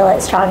could feel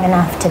it strong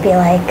enough to be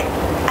like,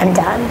 I'm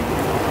done.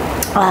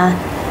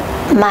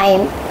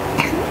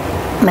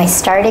 My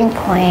starting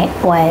point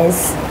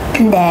was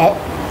that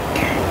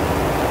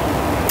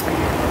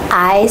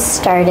I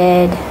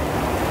started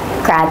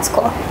grad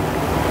school,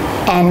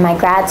 and my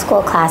grad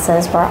school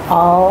classes were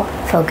all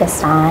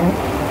focused on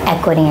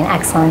equity and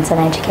excellence in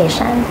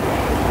education.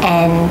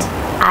 And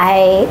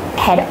I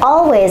had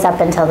always, up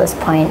until this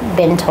point,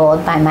 been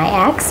told by my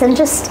ex, and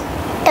just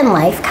in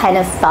life kind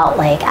of felt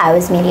like I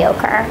was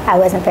mediocre. I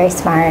wasn't very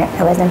smart,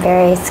 I wasn't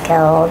very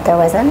skilled, there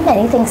wasn't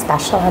anything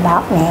special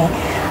about me.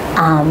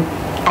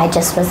 I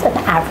just was an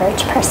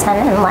average person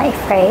in life,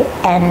 right?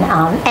 And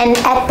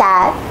at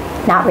that,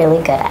 not really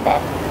good at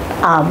it.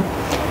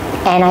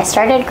 And I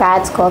started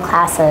grad school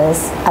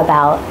classes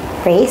about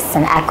race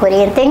and equity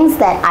and things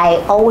that I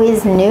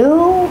always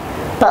knew,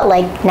 but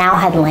like now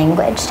had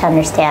language to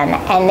understand.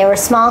 And there were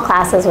small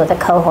classes with a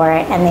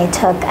cohort, and they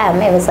took,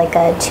 it was like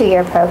a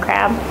 2-year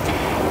program.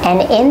 And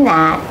in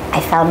that,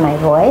 I found my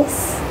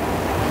voice.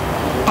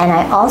 And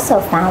I also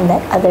found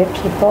that other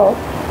people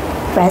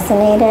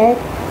resonated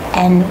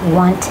and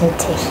wanted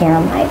to hear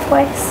my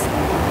voice.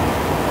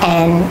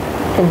 And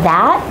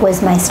that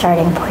was my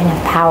starting point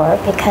of power,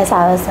 because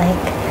I was like,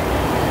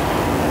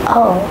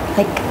 oh,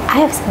 like I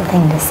have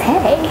something to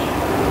say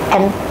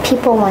and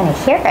people want to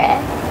hear it.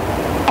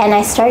 And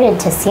I started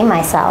to see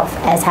myself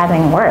as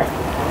having worth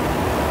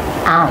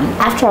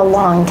after a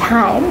long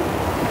time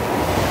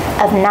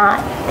of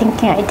not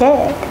thinking I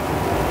did.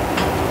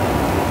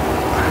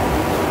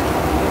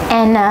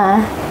 And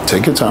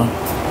take your time.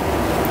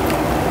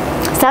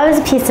 So that was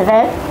a piece of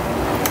it,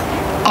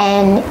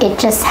 and it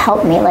just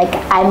helped me. Like,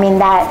 I mean,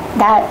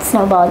 that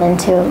snowballed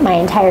into my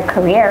entire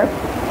career,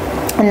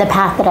 and the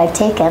path that I've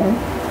taken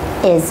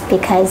is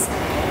because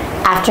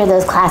after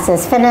those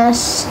classes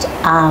finished,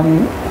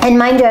 and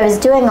mind you, I was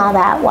doing all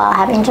that while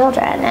having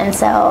children, and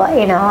so,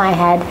 you know, I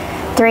had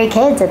 3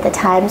 kids at the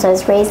time, so I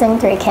was raising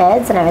 3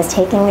 kids, and I was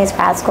taking these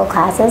grad school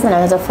classes, and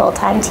I was a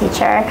full-time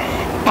teacher,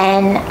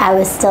 and I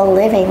was still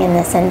living in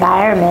this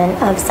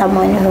environment of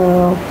someone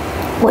who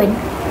would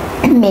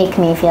make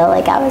me feel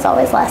like I was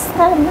always less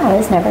than. I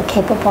was never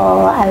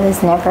capable. I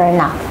was never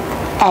enough,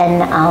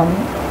 and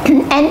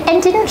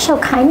and didn't show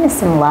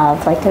kindness and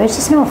love. Like, there was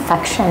just no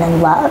affection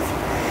and love.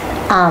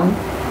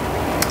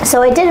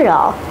 So I did it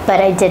all,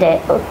 but I did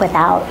it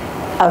without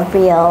a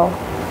real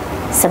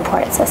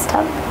support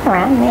system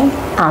around me.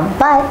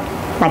 But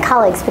my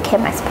colleagues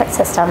became my support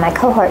system. My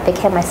cohort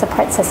became my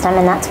support system,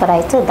 and that's what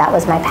I did. That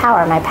was my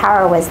power. My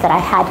power was that I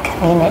had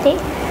community,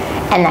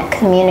 and that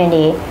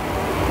community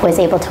was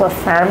able to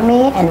affirm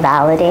me and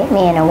validate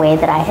me in a way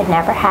that I had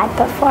never had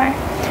before.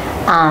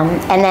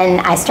 And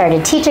then I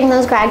started teaching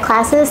those grad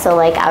classes, so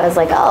like I was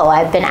like, oh,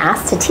 I've been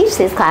asked to teach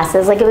these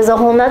classes. Like, it was a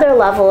whole nother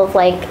level of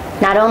like,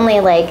 not only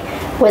like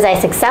was I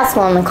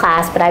successful in the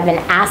class, but I've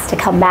been asked to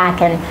come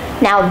back and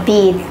now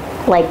be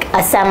like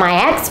a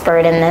semi-expert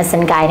in this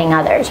and guiding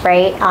others,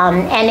 right?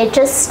 And it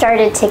just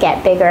started to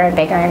get bigger and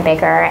bigger and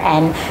bigger,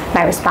 and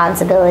my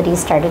responsibilities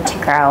started to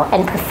grow.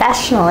 And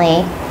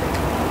professionally,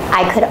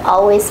 I could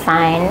always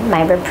find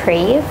my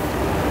reprieve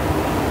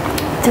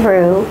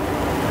through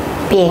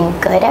being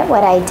good at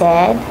what I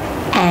did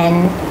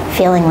and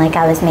feeling like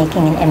I was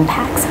making an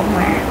impact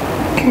somewhere.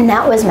 And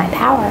that was my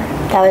power.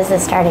 That was the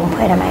starting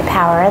point of my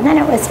power. And then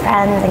it was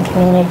friends and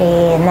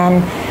community. And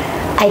then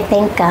I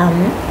think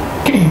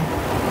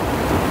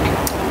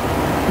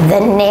the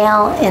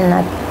nail in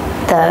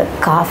the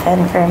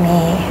coffin for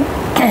me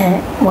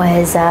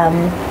was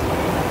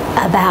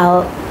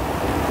about,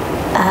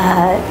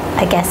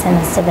 I guess it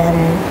must have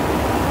been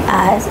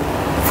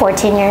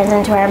 14 years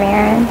into our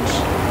marriage.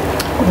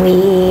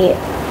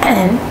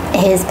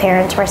 His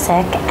parents were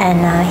sick,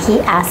 and he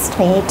asked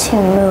me to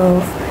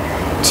move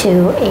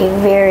to a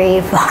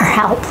very far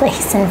out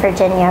place in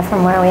Virginia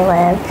from where we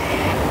live,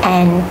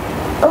 and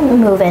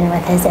move in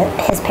with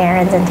his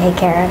parents and take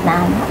care of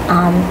them.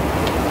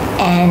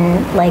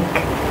 And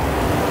like,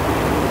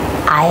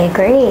 I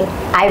agreed.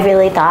 I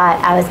really thought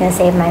I was going to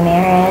save my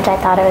marriage. I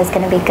thought it was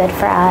going to be good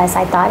for us.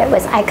 I thought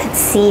I could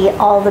see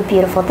all the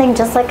beautiful things,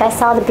 just like I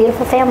saw the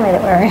beautiful family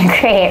that we were going to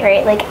create,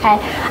 right? Like,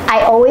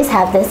 I always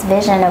have this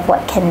vision of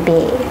what can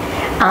be.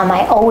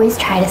 I always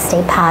try to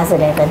stay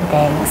positive in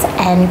things.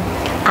 And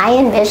I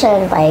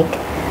envisioned like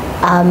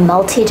a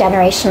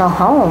multi-generational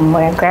home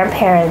where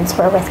grandparents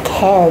were with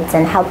kids,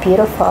 and how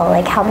beautiful,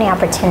 like how many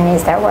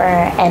opportunities there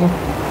were. And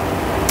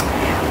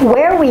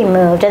where we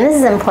moved, and this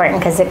is important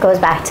because it goes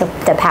back to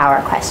the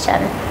power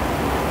question,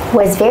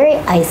 was very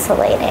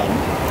isolating.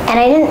 And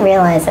I didn't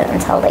realize it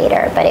until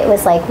later, but it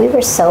was like we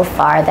were so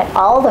far that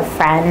all the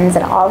friends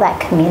and all that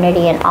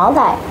community and all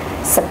that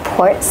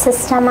support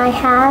system I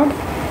had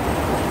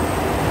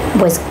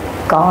was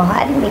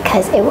gone,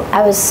 because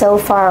I was so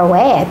far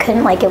away. I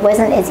couldn't, like, it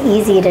wasn't as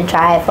easy to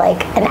drive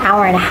like an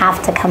hour and a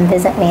half to come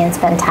visit me and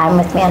spend time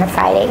with me on a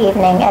Friday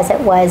evening as it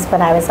was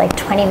when I was like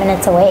 20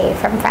 minutes away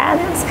from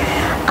friends.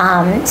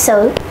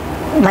 So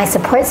my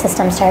support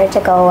system started to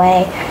go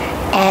away,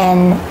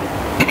 and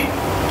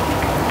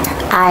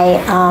I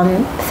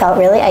felt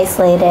really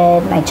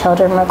isolated. My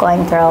children were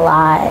going through a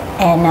lot,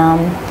 and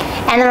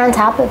then on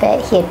top of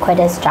it, he had quit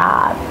his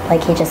job.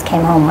 Like, he just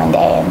came home one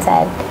day and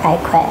said, I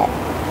quit.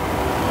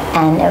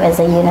 And it was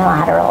a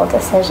unilateral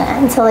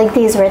decision. So like,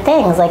 these were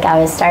things like I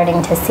was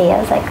starting to see. I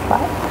was like, a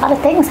lot of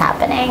things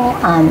happening.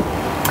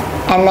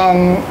 And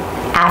then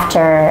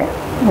after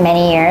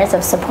many years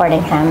of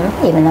supporting him,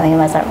 even though he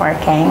wasn't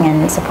working,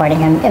 and supporting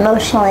him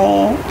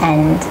emotionally,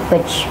 and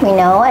which we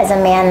know as a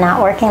man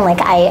not working,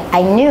 like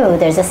I knew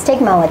there's a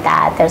stigma with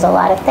that. There's a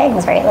lot of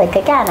things, right? Like,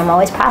 again, I'm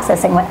always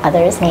processing what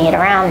others need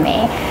around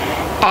me.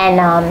 And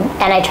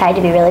I tried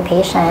to be really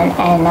patient,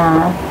 and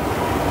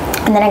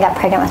then I got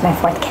pregnant with my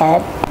 4th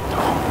kid.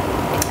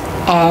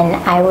 And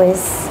I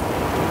was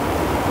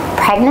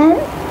pregnant,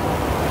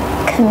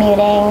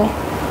 commuting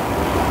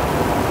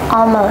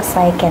almost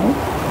like an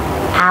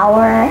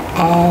hour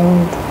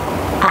and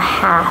a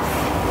half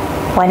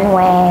one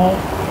way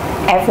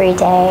every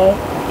day,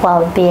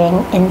 while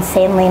being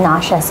insanely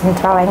nauseous and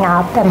throwing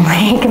up and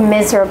like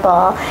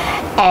miserable,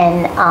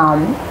 and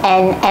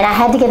I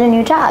had to get a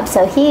new job.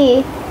 So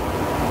he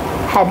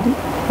had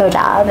no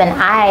job, and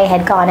I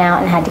had gone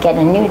out and had to get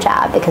a new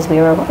job because we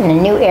were in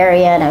a new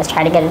area, and I was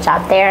trying to get a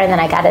job there, and then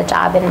I got a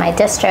job in my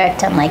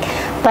district, and like,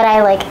 but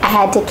I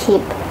had to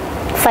keep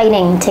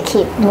fighting to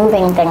keep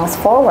moving things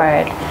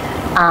forward,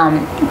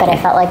 but I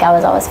felt like I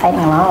was always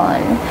fighting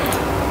alone.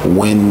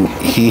 When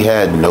he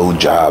had no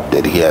job,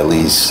 did he at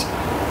least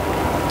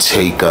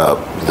take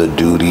up the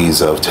duties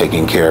of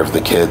taking care of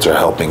the kids or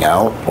helping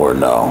out, or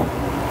no?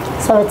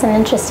 So it's an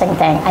interesting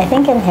thing. I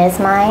think in his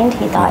mind,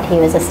 he thought he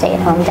was a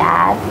stay-at-home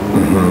dad.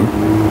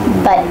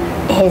 Mm-hmm. But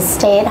his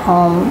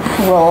stay-at-home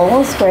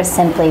roles were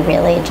simply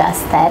really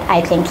just that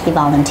I think he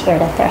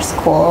volunteered at their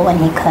school when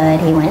he could.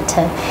 He went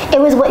to,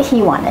 it was what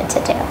he wanted to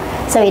do.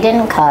 So he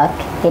didn't cook,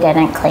 he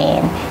didn't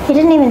clean, he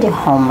didn't even do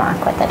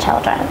homework with the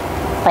children.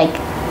 Like,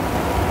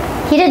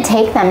 he did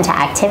take them to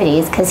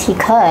activities because he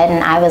could,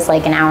 and I was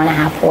like an hour and a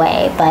half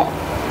away, but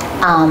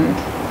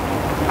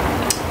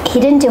he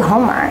didn't do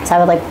homework. So I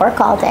would like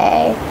work all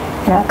day,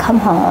 and I would come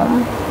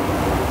home,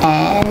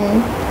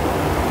 and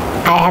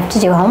I have to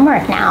do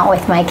homework now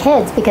with my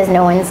kids because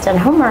no one's done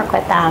homework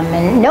with them,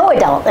 and no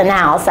adult in the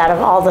house out of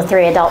all the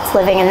 3 adults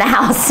living in the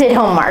house did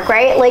homework,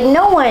 right? Like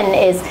no one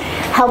is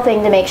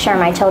helping to make sure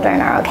my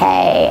children are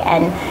okay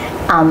and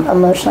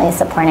emotionally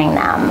supporting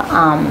them.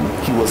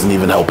 He wasn't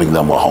even helping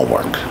them with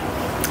homework.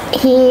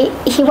 He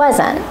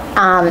wasn't,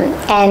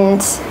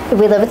 and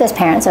we lived with his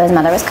parents, so his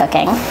mother was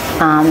cooking,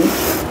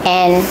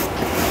 and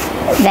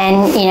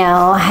then, you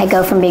know, I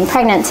go from being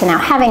pregnant to now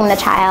having the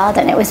child,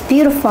 and it was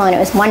beautiful and it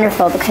was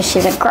wonderful because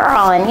she's a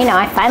girl, and you know,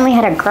 I finally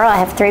had a girl. I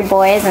have 3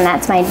 boys, and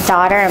that's my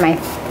daughter, and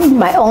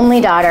my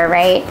only daughter,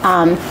 right?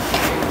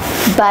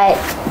 But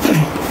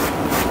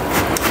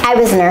I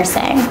was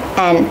nursing,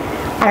 and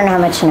I don't know how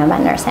much you know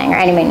about nursing, or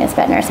anybody knows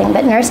about nursing,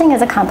 but nursing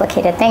is a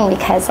complicated thing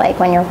because like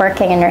when you're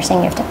working in nursing,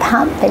 you have to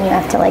pump, and you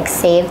have to like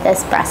save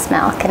this breast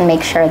milk and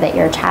make sure that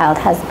your child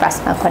has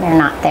breast milk when you're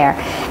not there.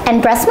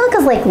 And breast milk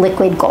is like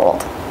liquid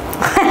gold.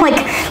 like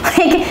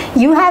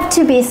you have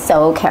to be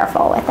so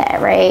careful with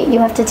it, right? You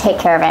have to take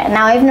care of it.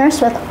 Now I've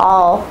nursed with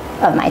all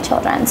of my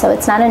children, so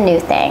it's not a new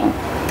thing,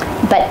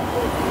 but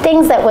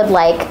things that would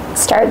like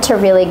start to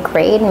really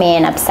grade me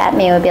and upset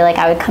me would be like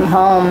I would come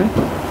home,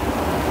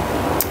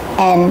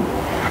 and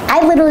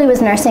I literally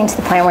was nursing to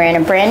the point where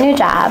in a brand new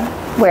job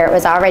where it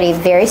was already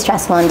very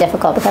stressful and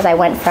difficult because I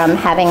went from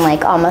having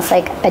like almost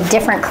like a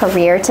different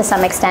career to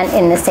some extent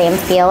in the same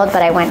field,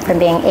 but I went from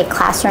being a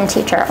classroom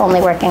teacher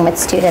only working with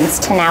students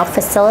to now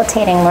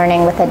facilitating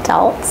learning with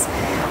adults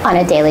on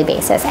a daily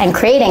basis and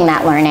creating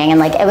that learning, and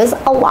like it was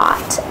a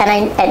lot,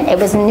 and it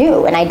was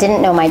new, and I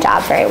didn't know my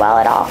job very well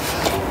at all,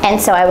 and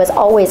so I was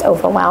always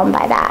overwhelmed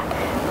by that.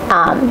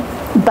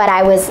 But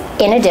I was,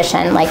 in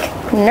addition, like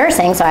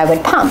nursing, so I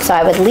would pump. So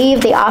I would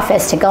leave the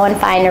office to go and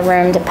find a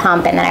room to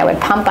pump, and then I would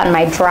pump on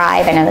my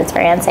drive. I know that's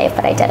very unsafe,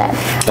 but I did it.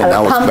 And I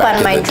would pump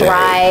on my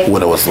drive.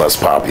 When it was less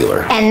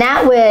popular. And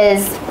that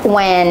was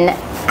when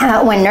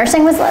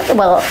nursing was,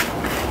 well,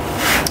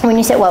 when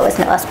you said what was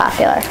less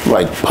popular?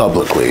 Like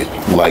publicly,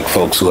 like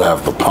folks who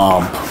have the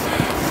pump,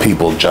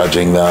 people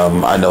judging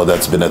them. I know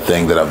that's been a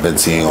thing that I've been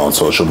seeing on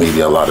social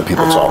media, a lot of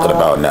people talking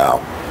about now.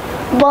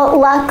 Well,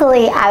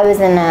 luckily, I was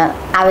in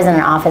an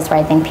office where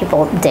I think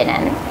people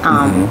didn't,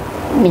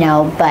 you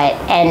know. But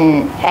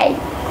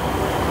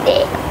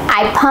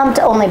I pumped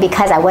only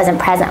because I wasn't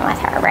present with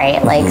her,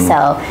 right? Like,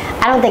 so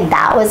I don't think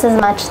that was as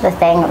much the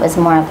thing. It was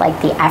more of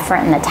like the effort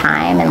and the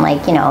time, and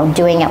like, you know,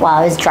 doing it while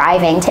I was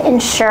driving to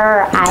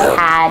ensure I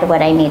had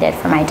what I needed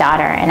for my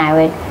daughter. And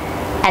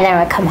then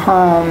I would come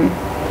home,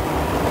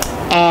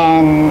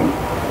 and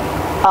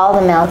all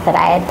the milk that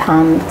I had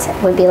pumped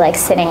would be like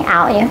sitting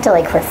out. You have to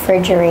like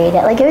refrigerate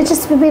it. Like it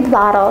would be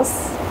bottles,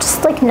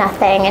 just like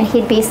nothing. And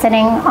he'd be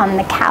sitting on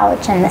the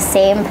couch in the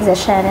same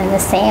position, in the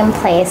same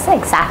place,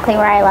 exactly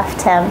where I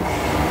left him,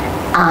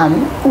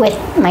 with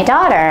my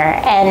daughter.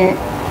 And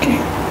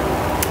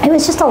it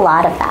was just a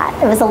lot of that.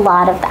 It was a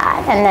lot of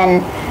that. And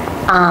then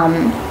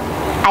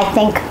I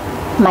think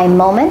my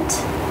moment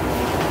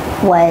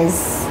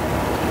was,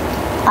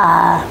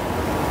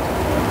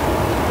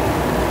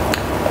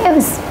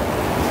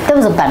 there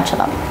was a bunch of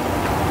them.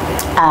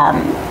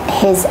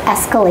 His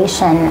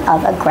escalation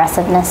of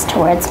aggressiveness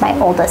towards my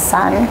oldest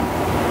son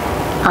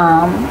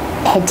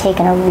had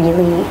taken a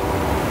really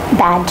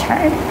bad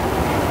turn,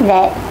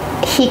 that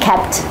he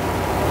kept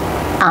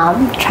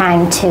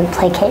trying to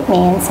placate me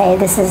and say,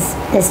 this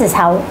is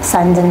how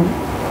sons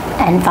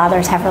and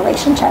fathers have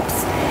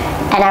relationships.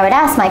 And I would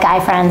ask my guy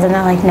friends, and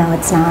they're like, no,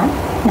 it's not.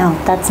 No,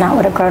 that's not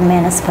what a grown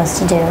man is supposed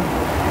to do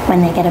when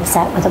they get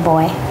upset with a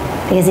boy,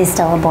 because he's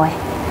still a boy,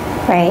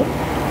 right?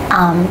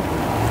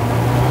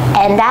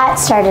 And that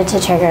started to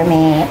trigger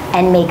me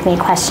and make me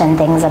question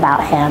things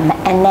about him.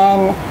 And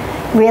then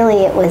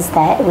really it was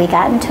that we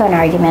got into an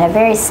argument, a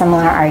very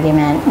similar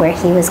argument, where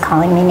he was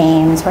calling me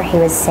names, where he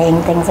was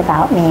saying things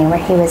about me, where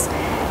he was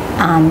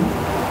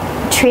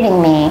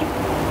treating me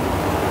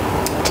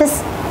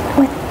just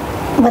with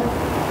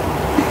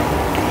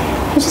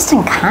he was just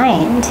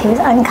unkind. He was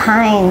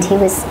unkind. He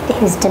was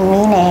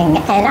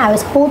demeaning. And I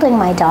was holding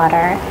my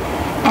daughter,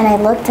 and I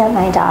looked at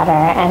my daughter,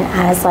 and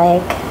I was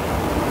like,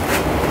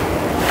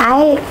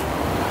 I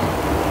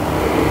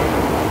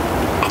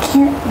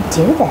can't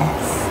do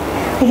this.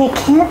 Like, I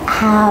can't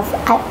have,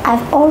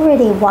 I've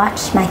already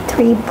watched my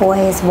 3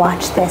 boys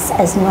watch this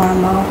as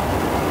normal,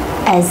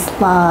 as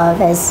love,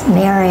 as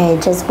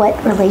marriage, as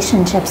what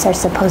relationships are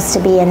supposed to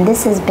be, and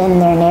this has been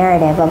their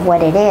narrative of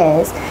what it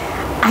is.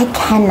 I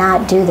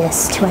cannot do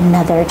this to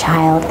another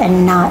child,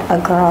 and not a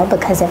girl,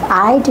 because if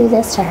I do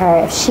this to her,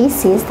 if she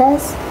sees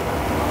this,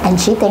 and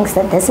she thinks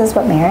that this is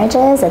what marriage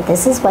is, that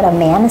this is what a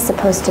man is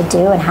supposed to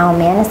do, and how a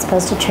man is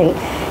supposed to treat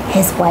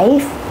his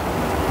wife,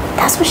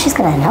 that's what she's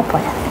going to end up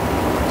with.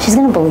 She's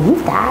going to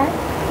believe that.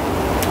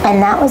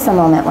 And that was the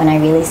moment when I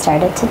really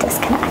started to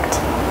disconnect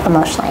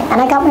emotionally.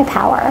 And I got my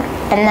power.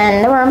 And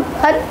then there were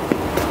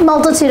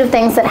multitude of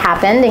things that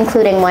happened,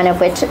 including one of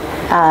which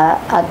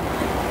a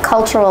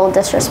cultural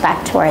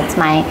disrespect towards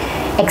my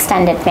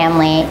extended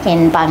family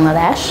in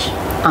Bangladesh.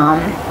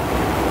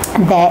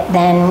 That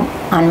then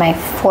on my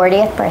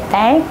 40th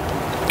birthday,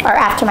 or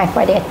after my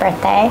 40th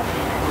birthday,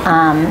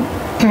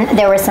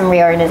 there was some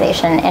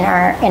reorganization in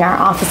our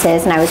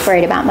offices, and I was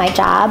worried about my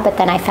job, but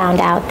then I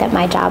found out that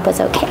my job was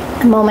okay.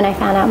 The moment I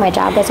found out my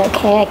job was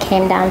okay, I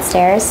came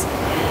downstairs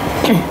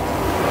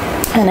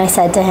and I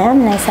said to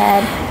him, I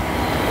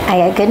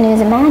got good news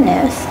and bad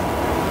news.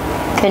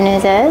 Good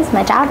news is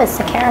my job is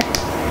secure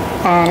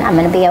and I'm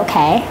gonna be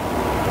okay.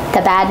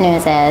 The bad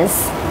news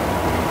is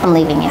I'm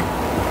leaving you.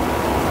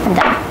 I'm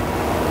done.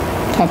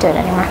 Can't do it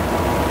anymore.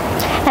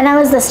 And that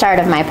was the start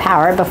of my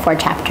power before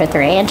chapter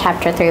 3, and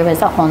chapter 3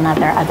 was a whole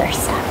nother other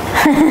stuff.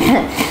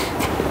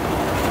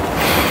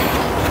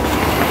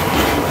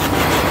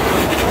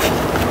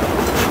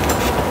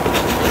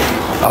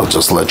 I'll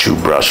just let you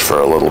brush for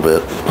a little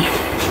bit.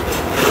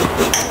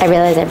 I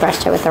realized I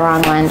brushed it with the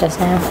wrong one just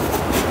now.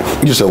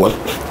 You said what?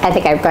 I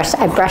think I brushed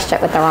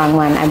it with the wrong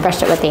one. I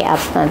brushed it with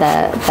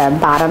the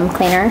bottom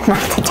cleaner,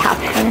 not the top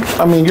cleaner.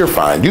 I mean, you're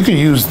fine. You can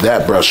use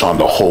that brush on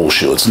the whole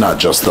shoe. It's not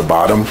just the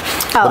bottom.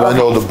 But I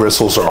know the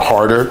bristles are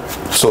harder,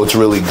 so it's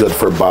really good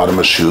for bottom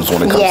of shoes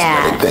when it comes to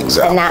getting things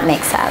out. And that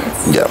makes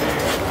sense. Yep.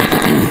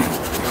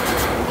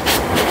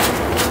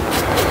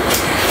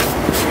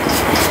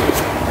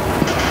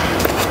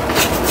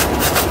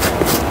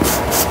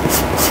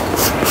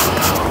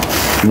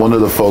 One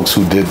of the folks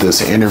who did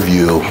this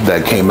interview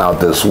that came out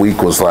this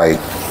week was like,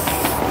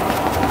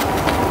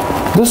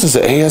 this is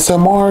an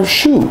ASMR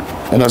shoe.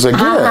 And I was like,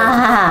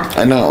 yeah,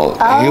 I know.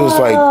 And he was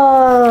like,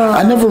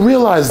 I never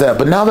realized that,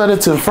 but now that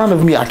it's in front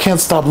of me, I can't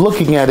stop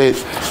looking at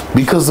it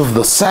because of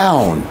the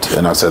sound.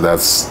 And I said,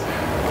 that's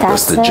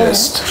the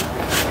gist.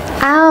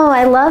 Oh,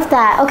 I love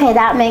that. Okay,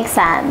 that makes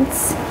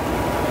sense.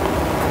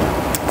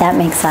 That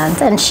makes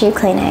sense. And shoe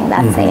cleaning,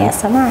 that's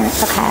ASMR.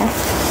 Okay.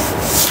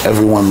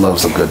 Everyone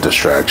loves a good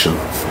distraction.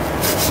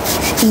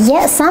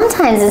 Yeah,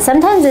 sometimes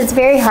it's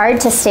very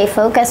hard to stay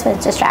focused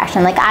with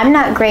distraction. Like I'm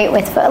not great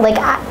with like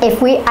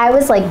if I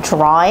was like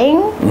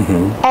drawing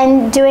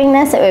and doing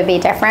this, it would be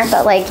different.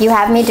 But like you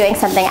have me doing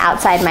something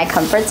outside my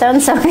comfort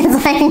zone, so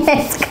it's like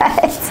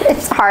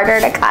it's harder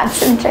to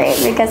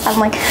concentrate because I'm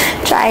like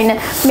trying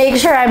to make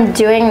sure I'm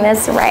doing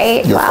this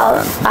right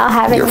while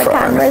having the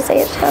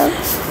conversation.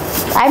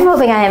 I'm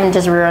hoping I haven't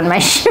just ruined my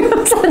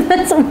shoes at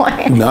this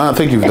point. No, I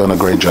think you've done a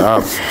great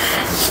job.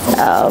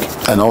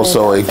 And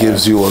also it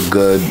gives you a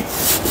good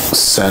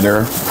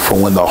center for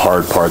when the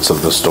hard parts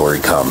of the story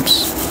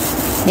comes.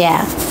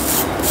 Yeah.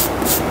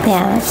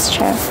 Yeah, that's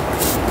true.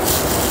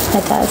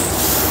 It does.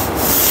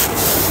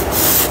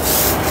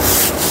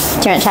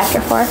 Do you want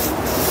chapter 4?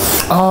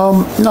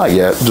 Not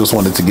yet. Just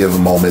wanted to give a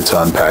moment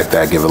to unpack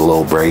that, give it a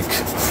little break.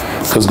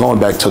 Because going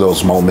back to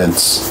those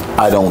moments,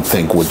 I don't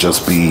think would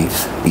just be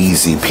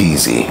easy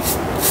peasy.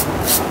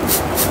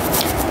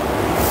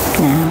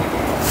 No.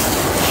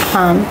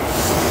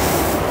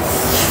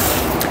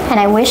 And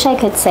I wish I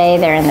could say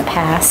they're in the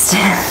past.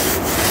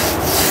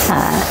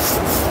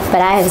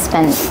 But I have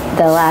spent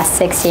the last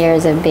 6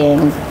 years of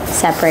being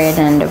separated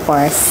and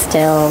divorced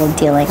still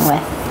dealing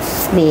with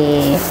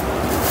the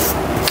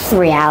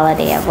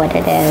reality of what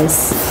it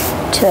is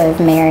to have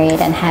married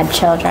and had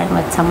children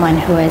with someone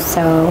who is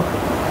so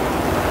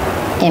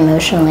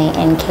emotionally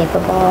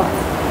incapable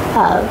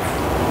of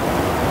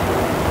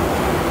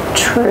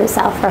true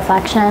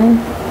self-reflection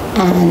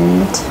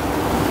and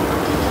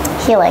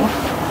healing.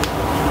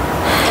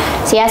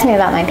 So you asked me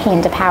about my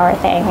pain to power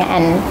thing,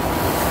 and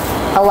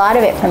a lot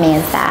of it for me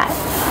is that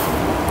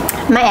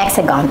my ex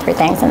had gone through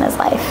things in his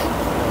life,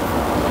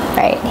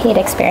 right? He had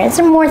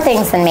experienced more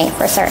things than me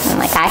for certain.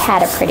 Like I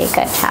had a pretty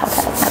good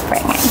childhood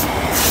upbringing.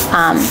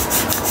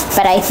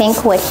 But I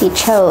think what he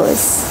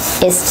chose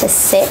is to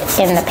sit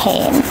in the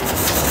pain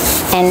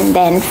and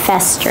then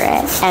fester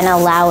it and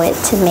allow it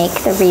to make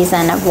the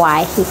reason of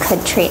why he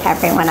could treat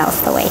everyone else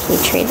the way he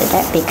treated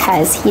it,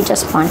 because he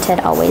just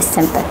wanted always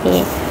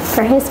sympathy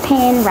for his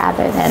pain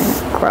rather than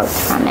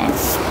growth from it.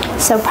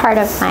 So part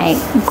of my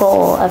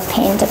goal of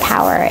pain to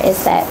power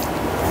is that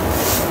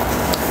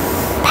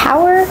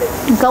power,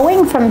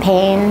 going from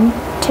pain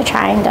to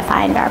trying to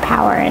find our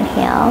power and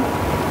heal,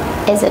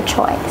 is a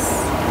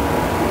choice.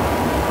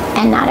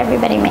 And not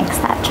everybody makes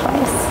that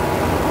choice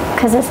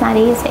because it's not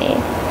easy.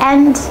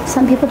 And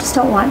some people just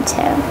don't want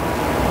to.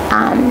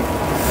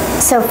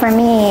 So for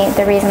me,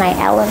 the reason I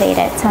elevate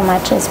it so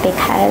much is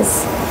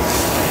because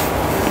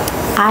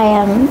I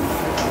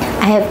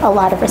have a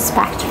lot of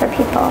respect for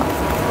people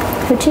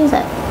who choose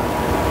it,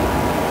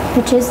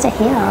 who choose to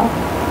heal,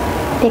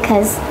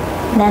 because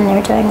then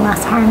they're doing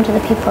less harm to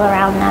the people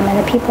around them, and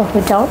the people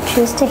who don't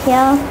choose to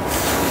heal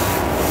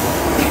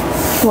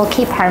will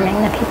keep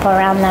harming the people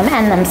around them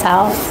and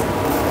themselves.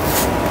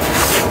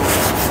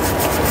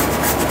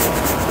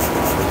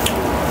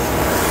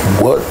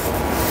 What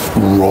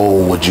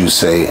role would you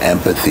say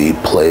empathy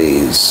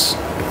plays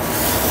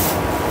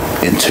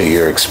into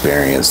your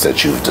experience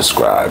that you've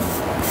described?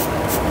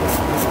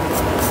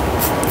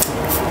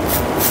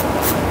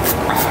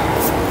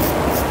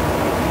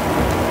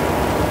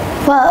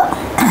 Well,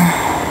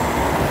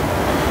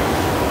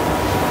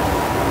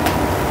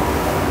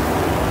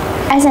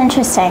 it's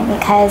interesting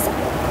because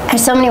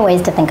there's so many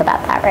ways to think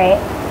about that, right?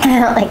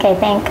 Like, I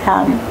think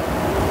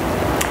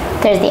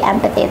there's the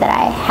empathy that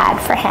I had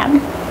for him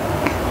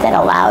that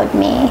allowed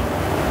me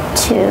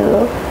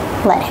to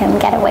let him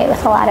get away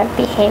with a lot of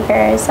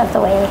behaviors of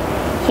the way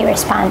he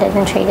responded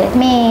and treated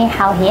me,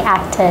 how he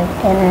acted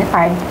in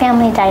our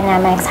family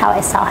dynamics, how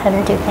I saw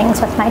him do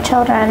things with my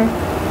children.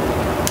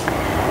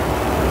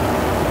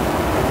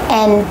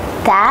 And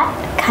that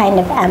kind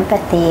of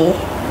empathy,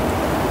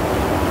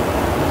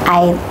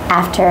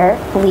 after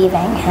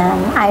leaving him,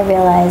 I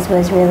realized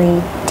was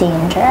really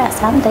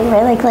dangerous.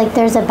 Like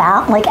there's a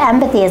balance. Like,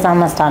 empathy is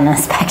almost on a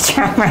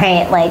spectrum,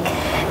 right? Like,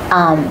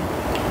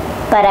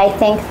 but I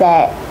think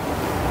that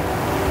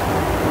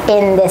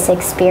in this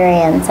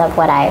experience of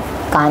what I've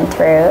gone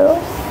through,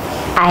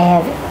 I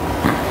have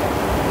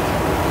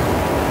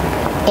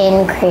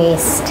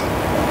increased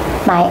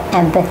my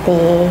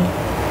empathy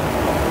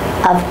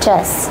of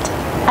just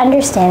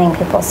understanding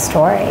people's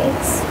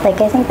stories.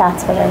 Like, I think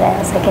that's what it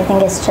is. Like, I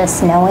think it's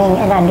just knowing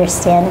and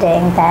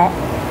understanding that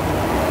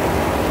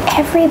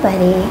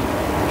everybody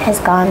has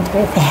gone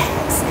through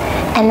things,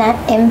 and that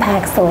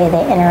impacts the way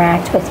they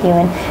interact with you.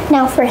 And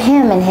now for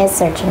him and his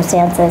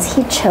circumstances,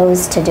 he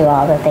chose to do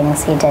all the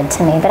things he did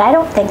to me, but I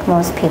don't think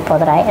most people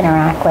that I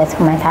interact with,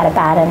 whom I've had a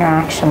bad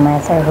interaction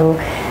with, or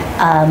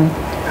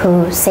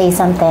who say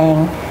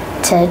something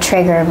to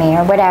trigger me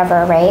or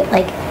whatever, right?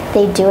 Like,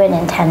 they do it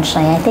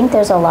intentionally. I think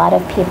there's a lot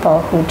of people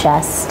who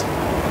just,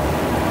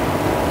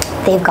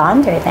 they've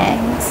gone through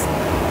things,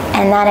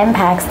 and that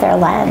impacts their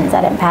lens,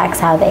 that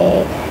impacts how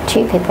they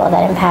treat people,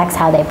 that impacts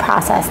how they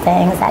process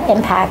things, that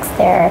impacts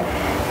the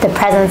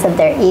presence of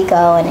their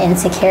ego and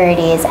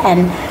insecurities.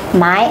 And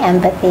my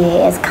empathy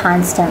is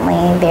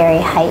constantly very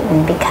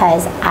heightened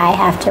because I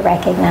have to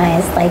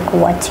recognize, like,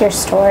 what's your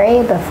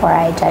story before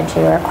I judge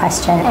you or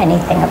question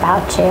anything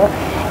about you.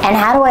 And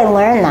how do I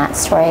learn that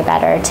story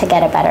better to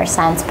get a better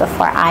sense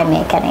before I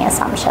make any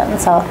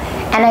assumptions? So,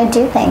 and I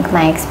do think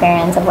my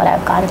experience of what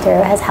I've gone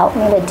through has helped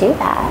me to do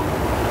that.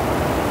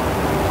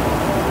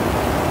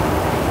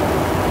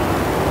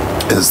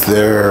 Is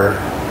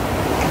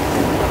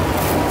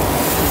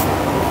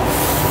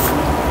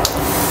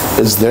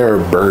there a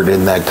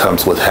burden that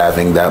comes with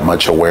having that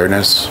much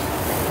awareness?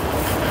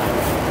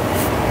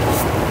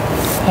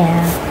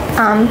 Yeah.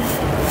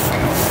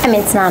 I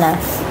mean, it's not a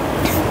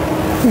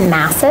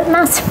massive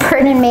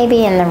burden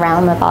maybe in the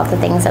realm of all the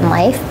things in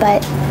life,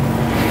 but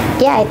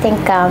yeah, I think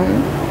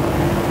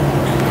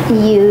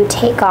you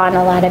take on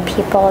a lot of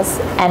people's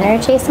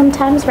energy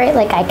sometimes, right?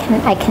 Like, I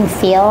can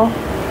feel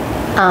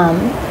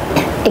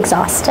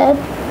exhausted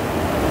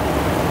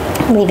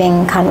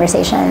leaving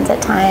conversations at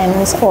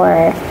times,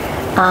 or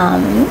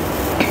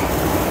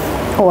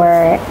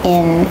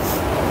in,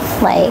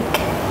 like,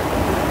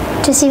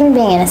 just even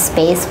being in a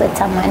space with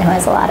someone who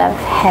has a lot of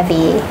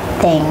heavy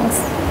things,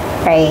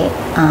 right?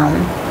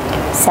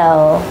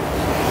 So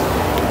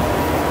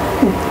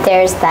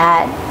there's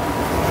that,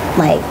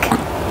 like,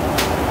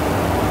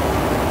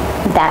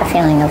 that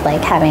feeling of,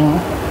 like, having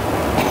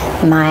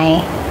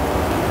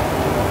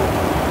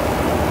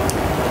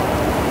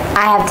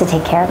I have to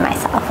take care of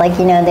myself. Like,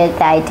 you know, the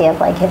idea of,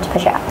 like, you have to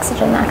put your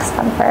oxygen mask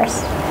on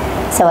first.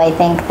 So I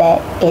think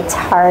that it's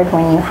hard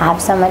when you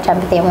have so much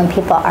empathy and when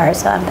people are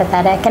so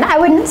empathetic. And I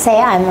wouldn't say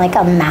I'm, like,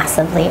 I'm an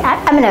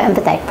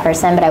empathetic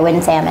person, but I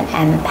wouldn't say I'm an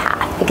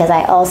empath, because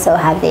I also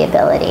have the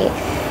ability,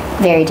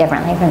 very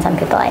differently from some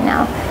people I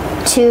know,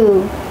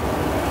 to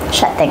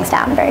shut things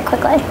down very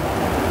quickly.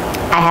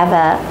 I have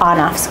a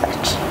on-off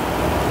switch.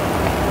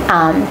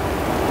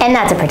 And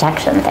that's a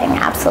protection thing,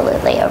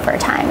 absolutely, over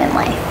time in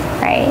life,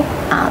 right?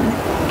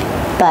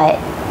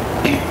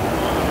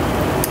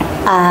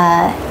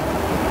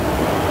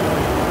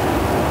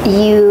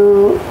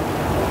 You,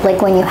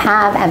 like, when you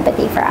have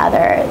empathy for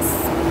others,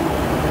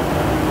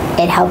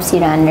 it helps you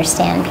to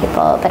understand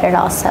people, but it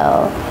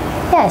also,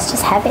 yeah, it's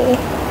just heavy.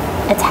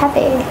 It's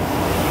heavy.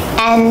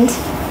 And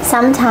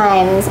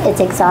sometimes it's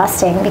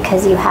exhausting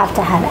because you have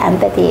to have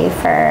empathy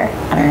for,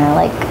 I don't know,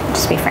 like,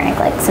 just be frank,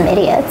 like, some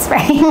idiots,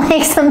 right?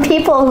 Like, some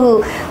people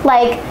who,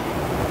 like,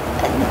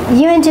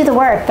 you didn't do the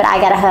work, but I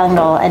gotta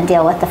handle and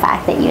deal with the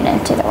fact that you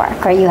didn't do the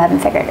work, or you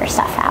haven't figured your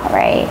stuff out,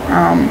 right?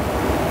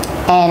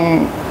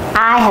 And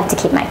I have to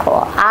keep my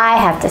cool. I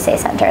have to stay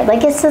centered.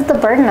 Like, it's just the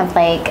burden of,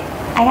 like,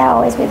 I gotta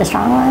always be the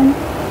strong one.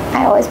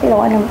 I always be the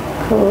one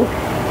who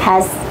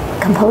has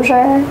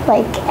composure,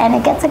 like, and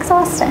it gets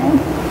exhausting.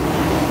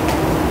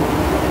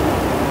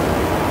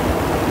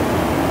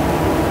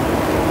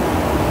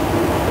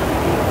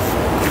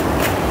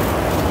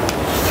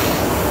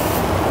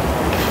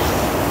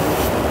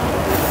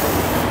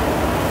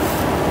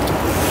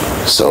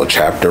 So,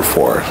 chapter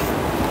 4,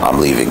 I'm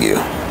leaving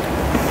you.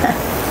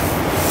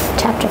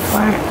 Chapter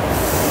 4.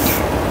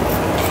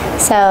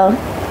 So,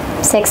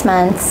 6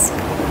 months,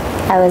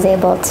 I was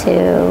able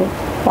to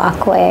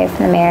walk away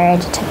from the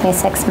marriage. It took me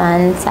 6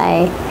 months.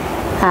 It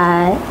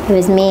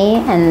was me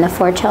and the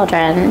 4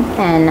 children,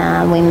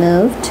 and we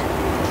moved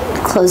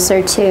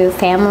closer to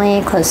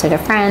family, closer to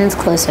friends,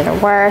 closer to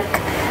work.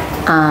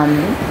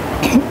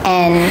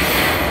 And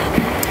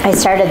I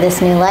started this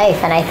new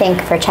life. And I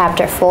think for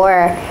chapter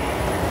 4,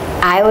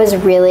 I was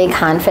really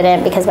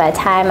confident because by the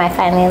time I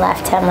finally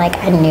left him, like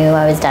I knew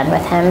I was done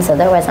with him. So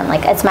there wasn't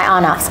like, it's my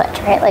on-off switch,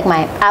 right? Like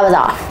I was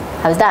off.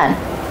 I was done.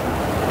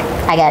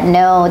 I got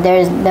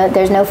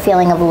there's no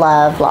feeling of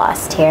love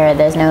lost here.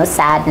 There's no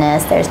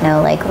sadness. There's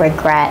no like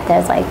regret.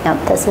 There's like, nope,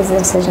 this is the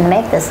decision to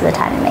make. This is the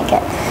time to make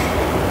it.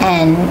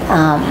 And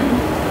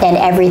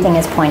everything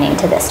is pointing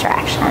to this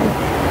direction.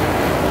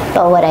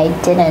 But what I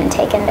didn't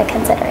take into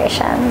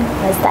consideration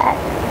was that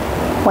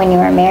when you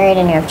are married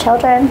and you have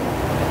children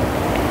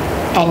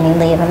and you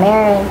leave a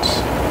marriage,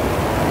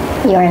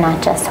 you are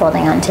not just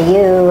holding on to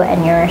you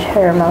and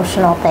her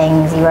emotional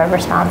things. You are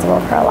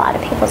responsible for a lot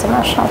of people's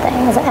emotional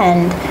things.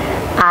 And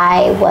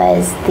I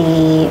was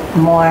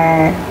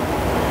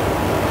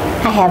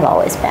I have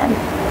always been,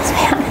 to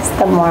be honest,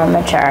 the more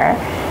mature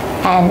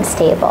and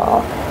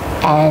stable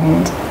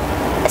and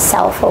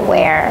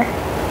self-aware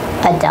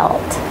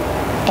adult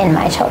in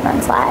my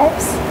children's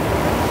lives.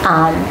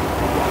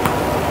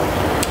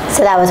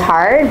 So that was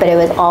hard, but it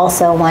was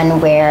also one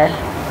where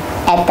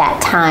at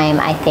that time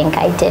I think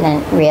I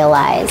didn't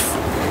realize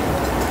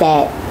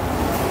that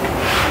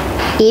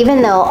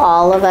even though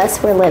all of us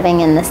were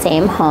living in the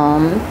same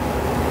home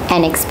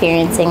and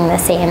experiencing the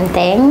same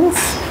things,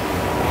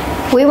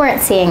 we weren't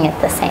seeing it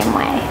the same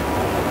way.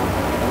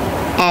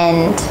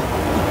 And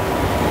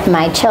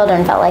my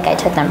children felt like I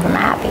took them from a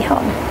happy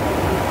home.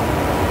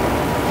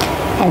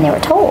 And they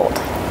were told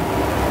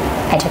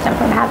I took them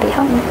from a happy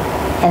home.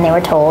 And they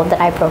were told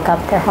that I broke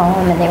up their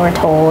home, and they were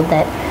told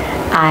that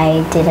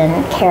I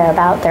didn't care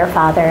about their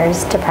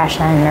father's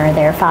depression or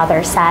their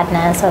father's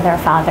sadness or their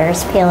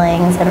father's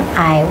feelings, and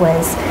I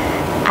was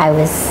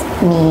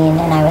mean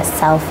and I was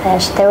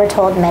selfish. They were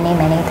told many,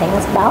 many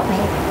things about me.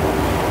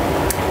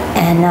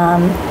 And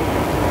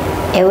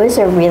it was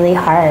a really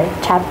hard.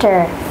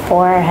 Chapter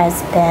 4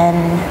 has been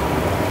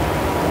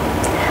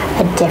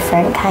a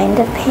different kind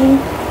of pain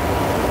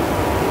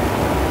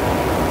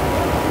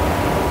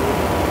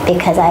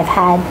because I've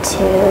had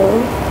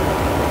to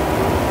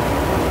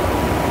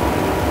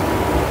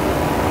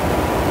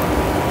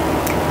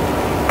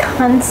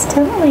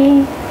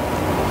constantly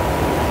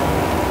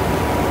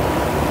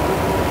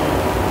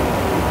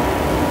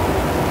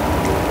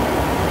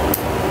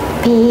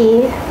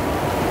be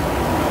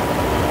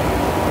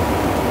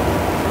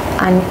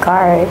on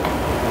guard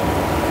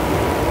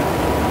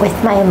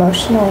with my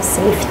emotional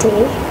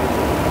safety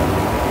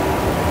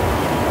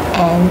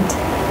and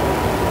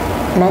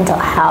mental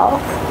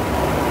health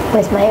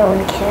with my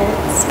own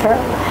kids for a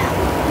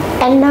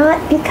while. And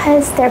not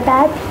because they're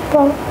bad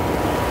people,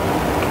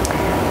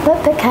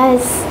 but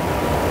because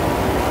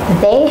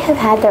they have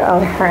had their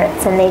own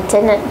hurts and they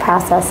didn't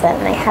process it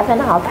and they haven't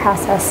all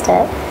processed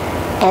it.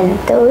 And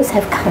those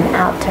have come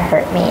out to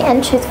hurt me.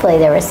 And truthfully,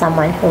 there was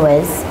someone who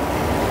was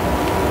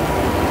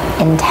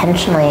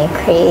intentionally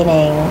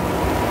creating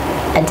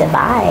a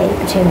divide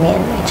between me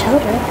and my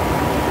children.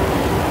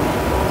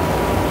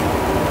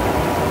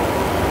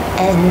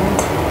 And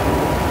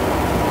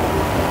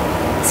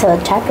so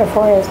chapter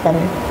 4 has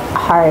been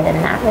hard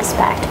in that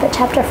respect. But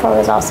chapter 4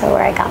 was also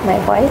where I got my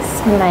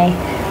voice and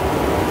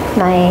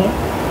my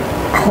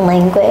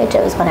language.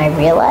 It was when I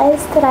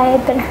realized that I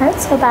had been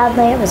hurt so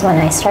badly. It was when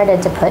I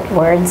started to put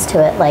words to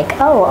it like,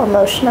 oh,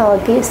 emotional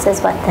abuse is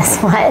what this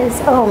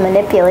was. Oh,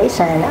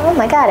 manipulation. Oh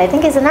my God, I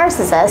think he's a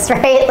narcissist,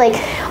 right? Like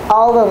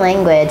all the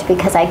language,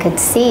 because I could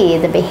see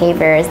the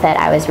behaviors that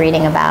I was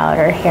reading about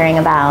or hearing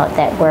about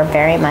that were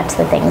very much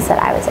the things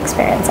that I was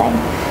experiencing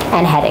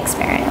and had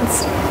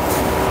experienced.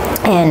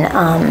 And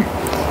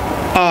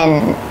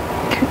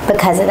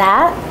because of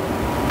that,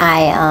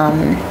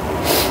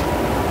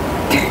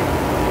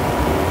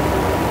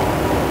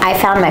 I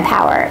found my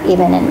power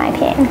even in my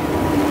pain.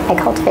 I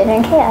cultivated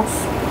in chaos.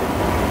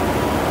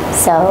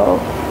 So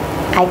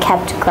I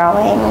kept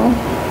growing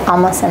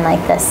almost in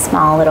like this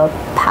small little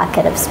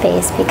pocket of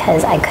space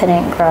because I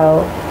couldn't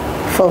grow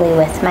fully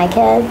with my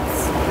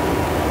kids.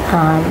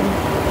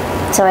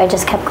 So I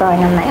just kept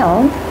growing on my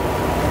own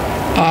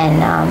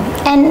and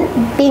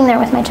being there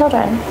with my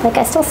children. Like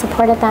I still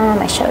supported them.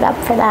 I showed up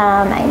for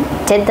them. I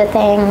did the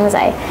things.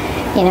 I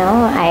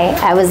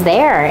was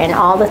there in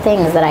all the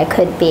things that I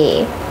could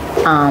be.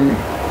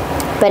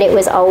 But it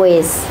was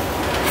always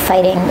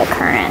fighting the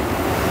current.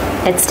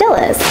 It still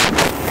is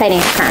fighting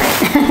the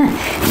current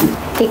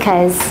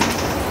because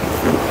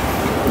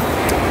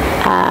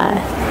I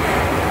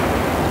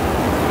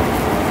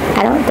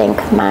don't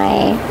think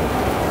my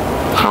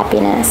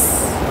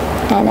happiness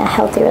and a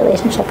healthy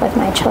relationship with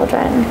my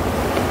children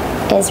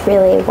is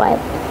really what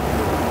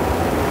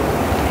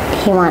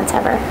he wants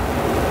ever.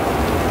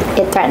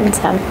 It threatens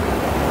him.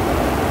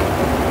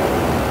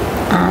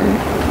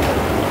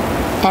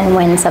 And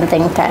when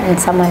something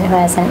threatens someone who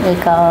has an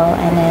ego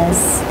and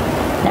is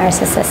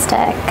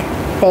narcissistic,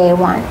 they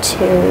want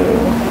to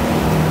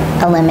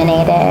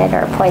eliminate it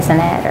or poison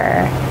it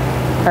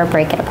or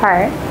break it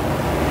apart.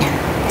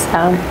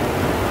 So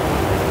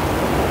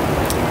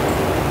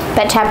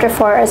But chapter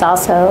 4 is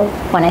also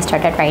when I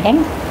started writing,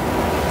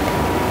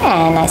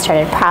 and I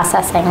started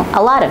processing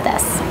a lot of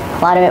this. A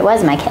lot of it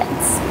was my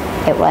kids.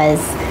 It was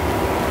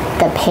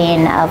the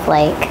pain of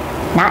like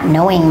not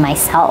knowing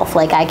myself.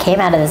 Like I came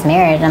out of this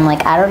marriage and I'm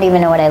like, I don't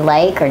even know what I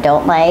like or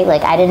don't like.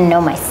 Like I didn't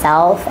know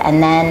myself.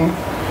 And then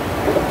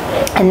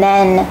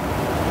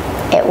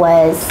it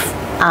was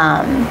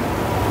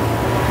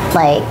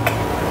like,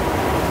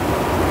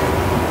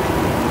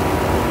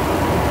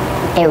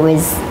 it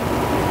was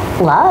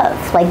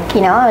love. Like,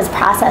 you know, I was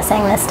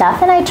processing this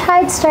stuff, and I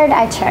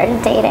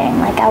started dating.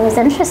 Like I was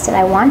interested.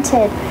 I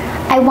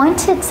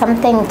wanted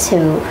something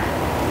to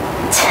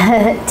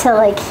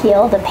like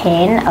heal the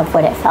pain of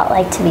what it felt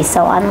like to be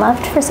so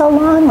unloved for so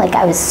long. Like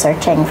I was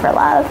searching for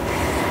love.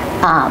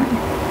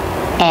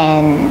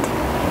 And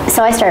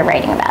so I started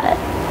writing about it,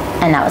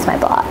 and that was my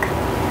blog,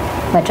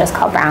 which was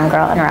called Brown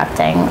Girl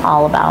Interrupting,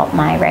 all about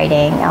my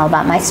writing, all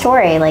about my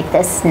story, like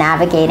this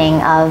navigating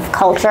of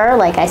culture,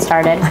 like I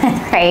started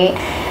with, right?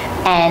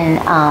 And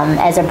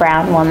as a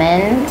brown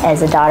woman,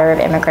 as a daughter of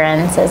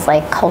immigrants, as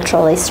like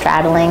culturally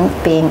straddling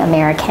being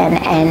American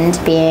and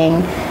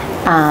being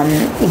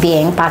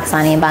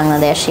Pakistani and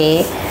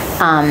Bangladeshi,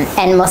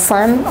 and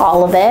Muslim,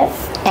 all of it,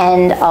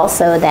 and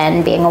also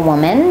then being a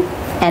woman,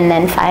 and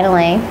then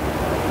finally,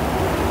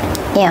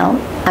 you know,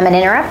 I'm an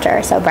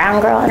interrupter, so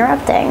brown girl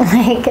interrupting.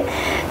 Like,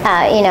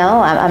 you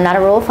know, I'm not a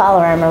rule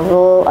follower.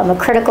 I'm a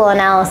critical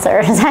analyzer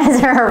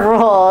of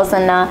rules,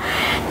 and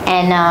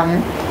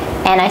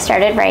I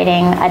started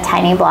writing a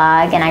tiny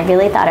blog, and I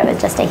really thought it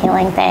was just a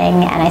healing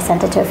thing, and I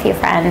sent it to a few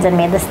friends and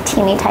made this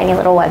teeny tiny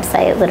little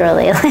website,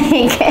 literally,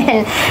 like,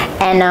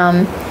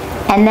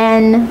 and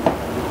then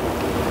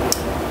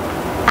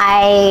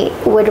I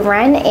would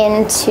run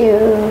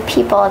into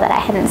people that I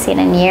hadn't seen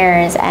in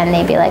years, and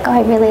they'd be like, oh,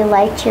 I really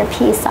liked your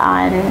piece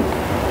on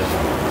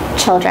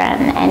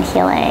children and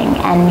healing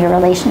and your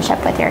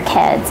relationship with your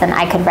kids, and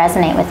I could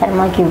resonate with it. I'm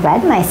like, you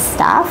read my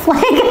stuff?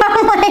 Like,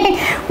 I'm like,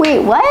 wait,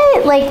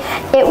 what? Like,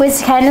 it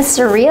was kind of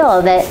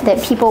surreal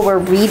that people were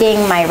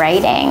reading my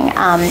writing,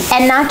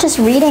 and not just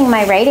reading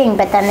my writing,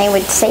 but then they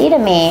would say to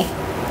me,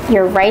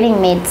 your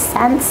writing made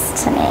sense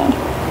to me.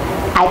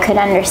 I could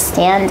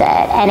understand it.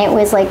 And it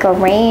was like a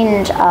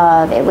range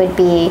of, it would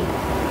be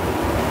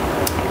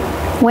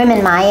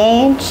women my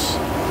age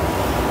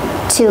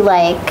to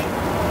like,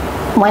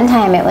 one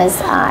time it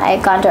was,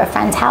 I'd gone to a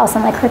friend's house,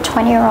 and like her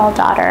 20-year-old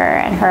daughter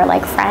and her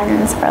like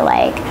friends were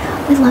like,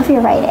 we love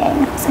your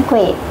writing. I was like,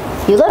 wait,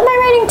 you love my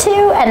writing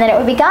too? And then it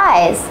would be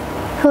guys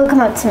who would come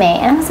up to me,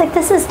 and I was like,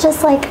 this is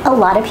just like a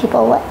lot of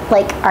people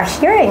like are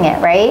hearing it,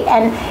 right?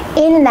 And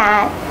in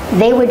that,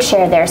 they would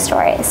share their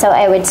story. So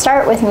I would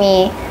start with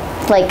me,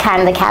 like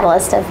kind of the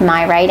catalyst of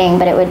my writing,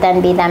 but it would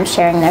then be them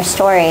sharing their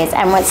stories.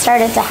 And what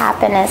started to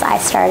happen is I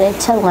started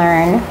to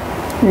learn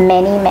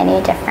many,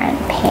 many different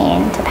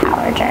pain to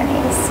power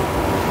journeys,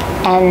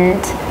 and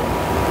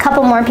a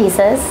couple more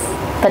pieces,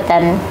 but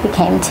then we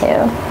came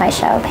to my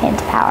show, Pain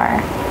to Power,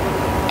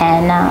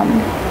 and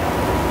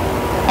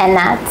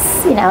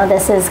that's, you know,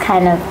 this is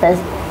kind of the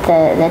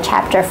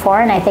chapter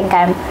 4, and I think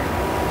I'm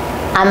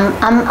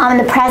on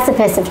the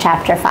precipice of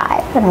chapter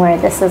 5 and where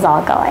this is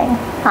all going.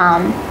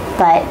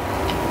 But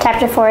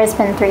chapter 4 has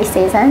been 3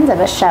 seasons of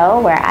a show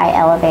where I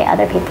elevate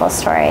other people's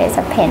stories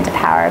of pain to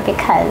power,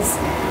 because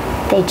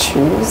they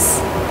choose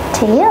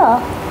to heal,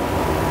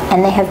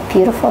 and they have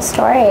beautiful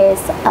stories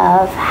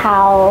of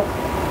how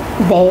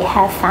they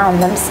have found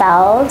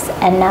themselves,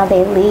 and now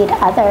they lead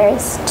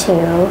others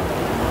to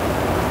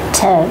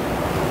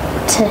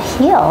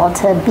heal,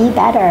 to be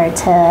better,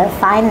 to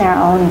find their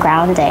own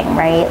grounding,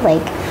 right?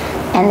 Like,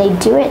 and they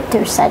do it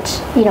through such,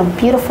 you know,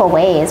 beautiful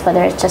ways,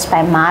 whether it's just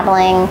by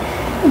modeling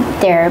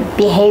their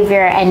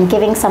behavior and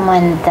giving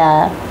someone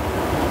the,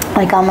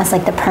 like, almost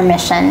like the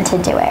permission to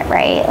do it,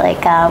 right?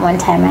 Like, one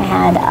time I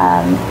had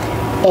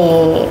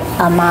a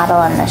model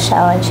on the show,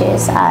 and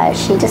she's a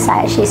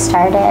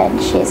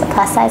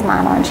plus size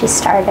model, and she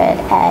started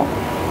at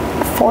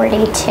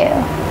 42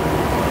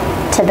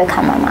 to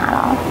become a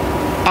model.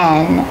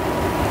 And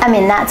I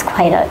mean, that's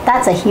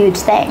a huge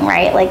thing,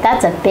 right? Like,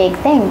 that's a big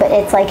thing, but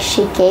it's like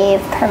she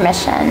gave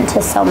permission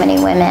to so many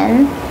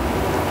women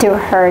through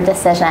her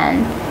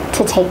decision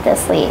to take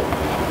this leap.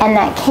 And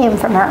that came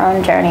from her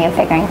own journey of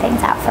figuring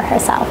things out for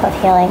herself, of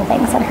healing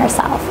things in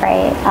herself,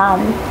 right?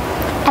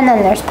 And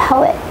then there's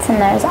poets, and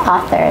there's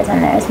authors,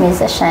 and there's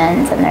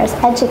musicians, and there's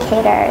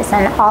educators,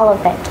 and all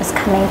of it just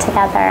coming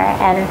together.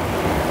 And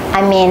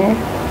I mean,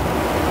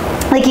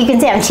 like, you can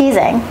see I'm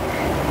cheesing.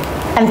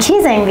 I'm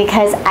cheesing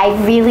because I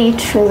really,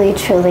 truly,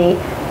 truly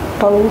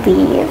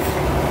believe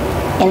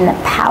in the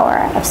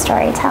power of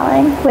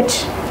storytelling,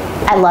 which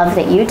I love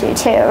that you do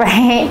too,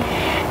 right?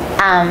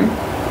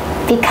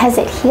 Because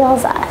it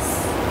heals us.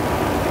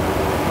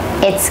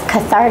 It's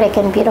cathartic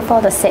and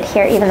beautiful to sit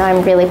here, even though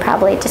I'm really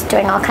probably just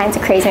doing all kinds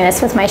of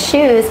craziness with my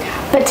shoes,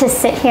 but to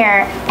sit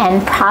here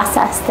and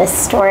process this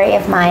story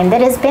of mine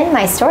that has been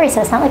my story,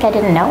 so it's not like I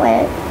didn't know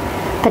it,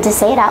 but to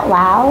say it out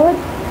loud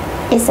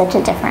is such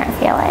a different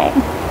feeling.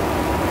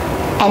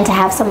 And to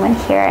have someone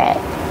hear it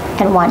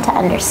and want to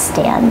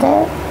understand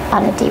it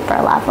on a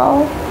deeper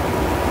level,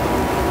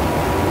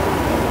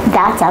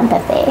 that's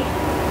empathy.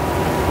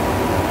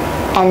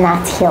 And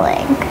that's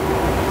healing.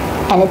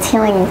 And it's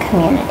healing in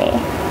community.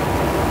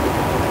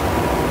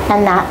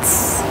 And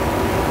that's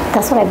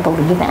what I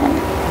believe in,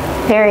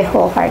 very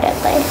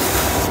wholeheartedly.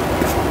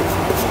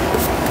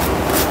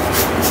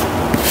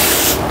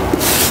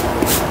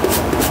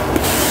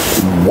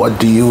 What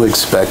do you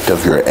expect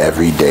of your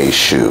everyday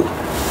shoe?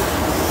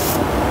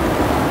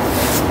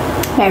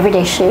 My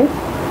everyday shoe?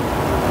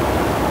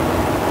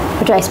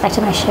 What do I expect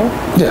of my shoe?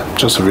 Yeah,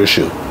 just of your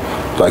shoe.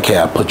 Like, hey,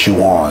 I put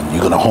you on.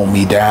 You're going to hold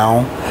me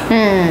down?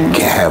 Can't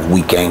have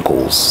weak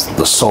ankles.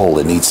 The sole,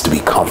 it needs to be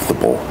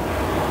comfortable.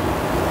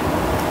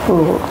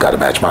 Ooh. Got to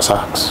match my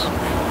socks.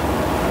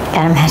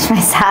 Gotta match my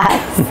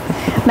socks.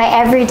 My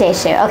everyday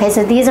shoe. Okay,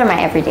 so these are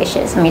my everyday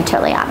shoes, to be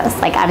totally honest.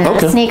 Like, I'm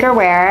not a sneaker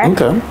wearer.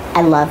 Okay.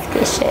 I love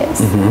these shoes.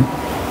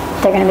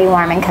 They're gonna be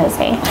warm and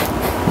cozy.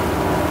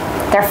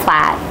 They're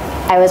flat.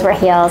 I always wear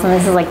heels, and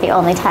this is like the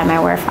only time I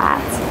wear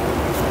flats.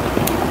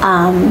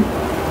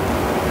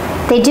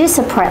 They do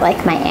support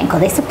like my ankle.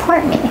 They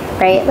support me,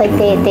 right? Like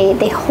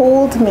they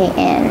hold me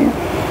in.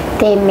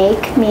 They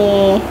make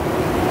me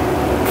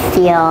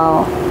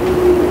feel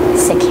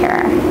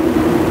secure.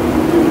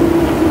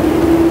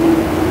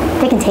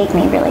 They can take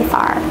me really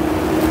far.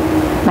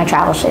 My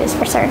travel shoes,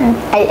 for certain.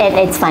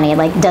 It's funny,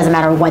 like, doesn't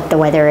matter what the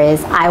weather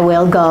is, I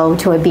will go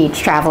to a beach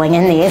traveling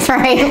in these,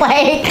 right?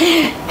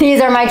 Like,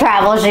 these are my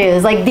travel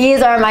shoes. Like,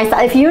 these are my,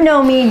 if you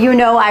know me, you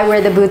know I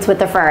wear the boots with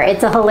the fur.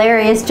 It's a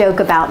hilarious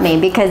joke about me,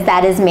 because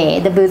that is me,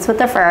 the boots with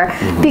the fur,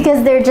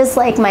 because they're just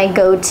like my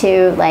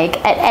go-to, like,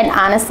 and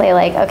honestly,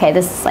 like, okay,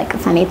 this is like a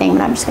funny thing,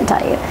 but I'm just gonna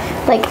tell you,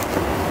 like,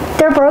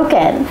 they're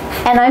broken,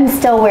 and I'm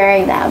still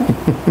wearing them.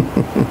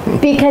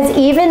 Because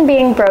even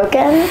being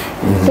broken,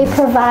 they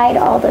provide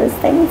all those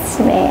things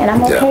to me, and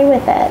I'm okay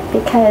with it,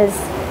 because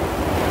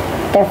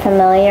they're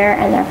familiar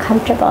and they're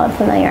comfortable, and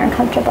familiar and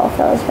comfortable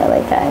feels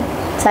really good.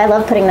 So I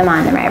love putting them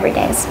on in my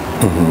everydays.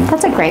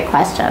 That's a great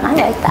question. I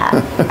like that.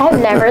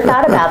 I've never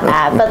thought about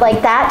that, but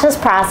like that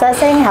just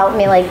processing helped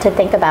me like to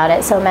think about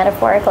it so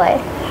metaphorically.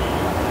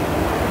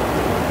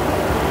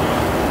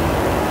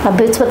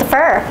 Boots with the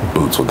fur.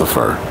 Boots with the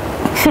fur.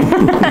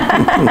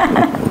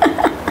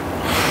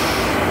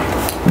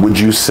 Would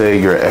you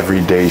say your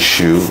everyday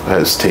shoe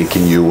has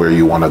taken you where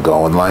you want to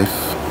go in life?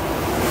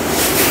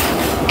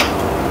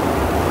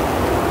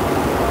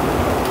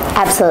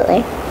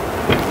 Absolutely.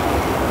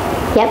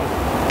 Yep.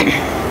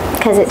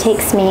 Because it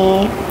takes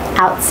me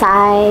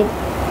outside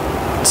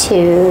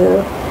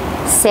to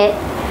sit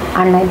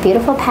on my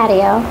beautiful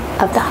patio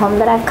of the home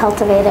that I've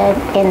cultivated,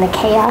 in the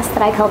chaos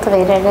that I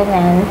cultivated it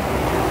in,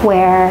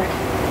 where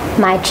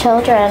my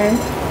children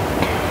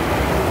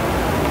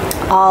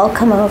all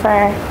come over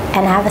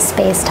and have a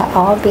space to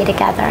all be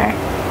together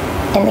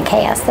in the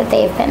chaos that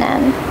they've been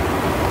in.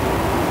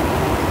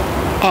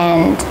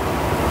 And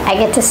I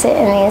get to sit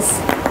in these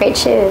great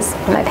shoes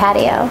on my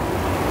patio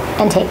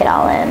and take it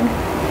all in.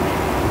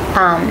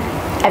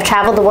 I've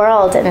traveled the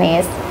world in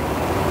these.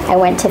 I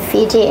went to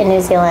Fiji and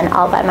New Zealand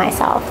all by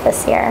myself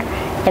this year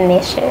in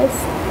these shoes.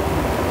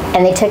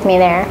 And they took me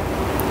there.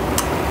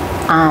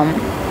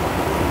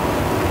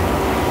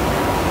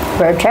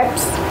 Road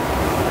trips.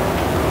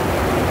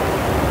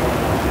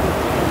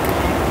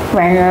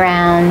 Running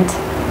around,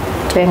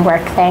 doing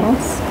work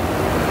things.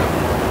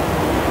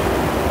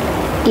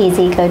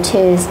 Easy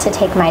go-tos to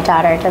take my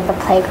daughter to the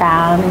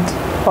playground,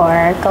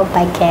 or go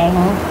biking,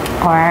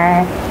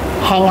 or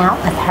hang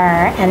out with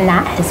her, and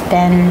that has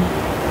been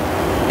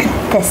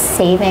the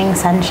saving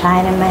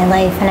sunshine in my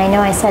life. And I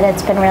know I said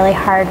it's been really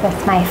hard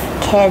with my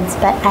kids,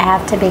 but I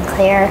have to be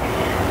clear,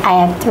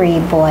 I have 3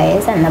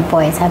 boys, and the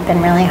boys have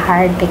been really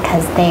hard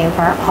because they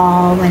were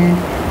all, when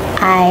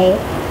I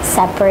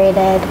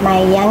separated,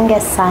 my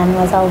youngest son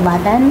was 12.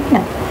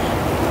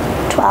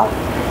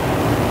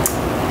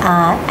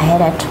 I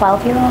had a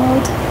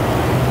 12-year-old,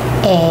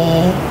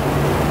 a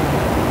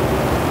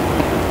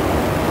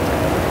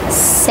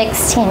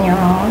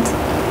 16-year-old,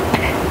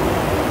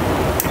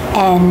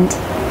 and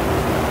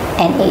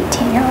an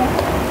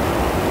 18-year-old.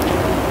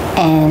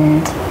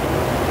 And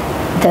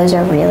those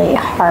are really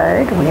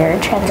hard,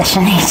 weird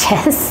transition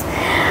ages.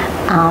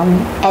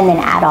 And then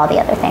add all the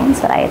other things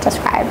that I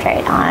described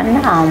right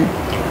on.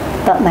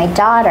 But my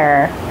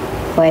daughter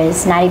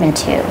was not even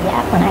 2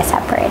 yet when I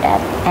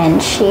separated.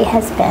 And she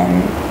has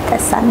been the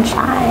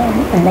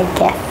sunshine and the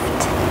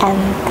gift and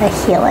the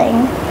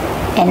healing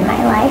in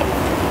my life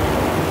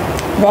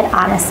that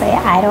honestly,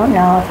 I don't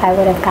know if I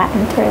would have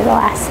gotten through the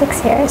last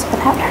 6 years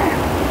without her.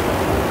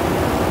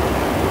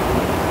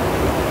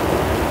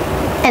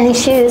 And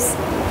these shoes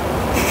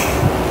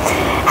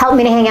helped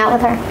me to hang out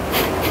with her.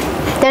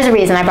 There's a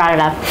reason I brought it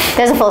up.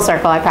 There's a full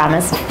circle, I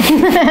promise.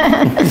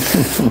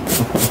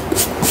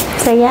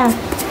 So yeah,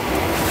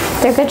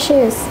 they're good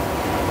shoes.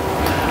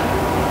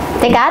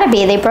 They gotta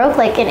be. They broke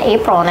like in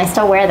April and I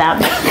still wear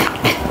them.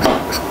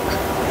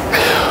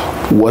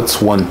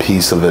 What's one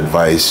piece of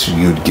advice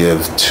you'd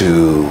give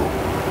to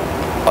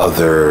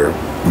other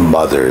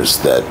mothers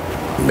that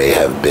may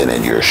have been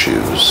in your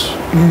shoes?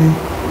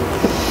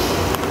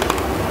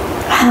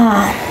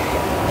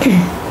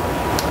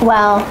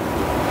 Well,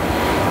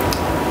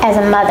 as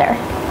a mother,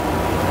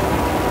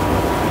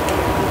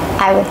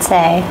 I would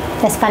say,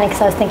 it's funny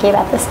because I was thinking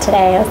about this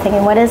today. I was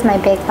thinking, what is my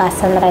big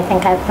lesson that I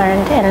think I've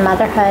learned in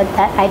motherhood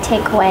that I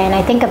take away? And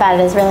I think about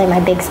it as really my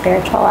big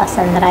spiritual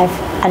lesson that I've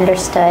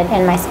understood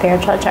in my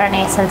spiritual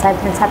journey since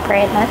I've been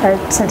separated, or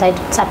since I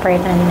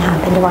separated and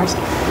have been divorced,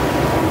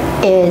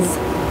 is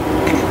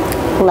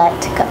let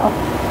go.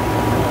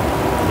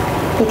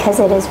 Because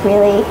it is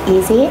really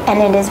easy, and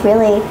it is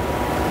really,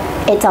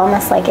 it's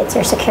almost like it's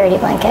your security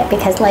blanket,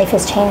 because life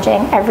is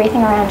changing,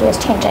 everything around you is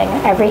changing,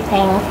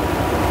 everything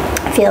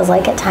feels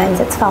like at times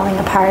it's falling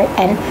apart,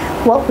 and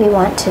what we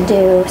want to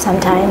do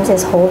sometimes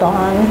is hold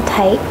on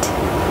tight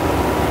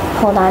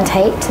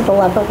to the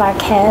love of our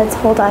kids,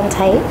 hold on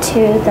tight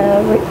to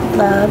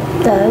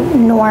the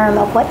norm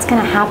of what's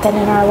going to happen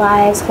in our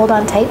lives, hold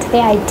on tight to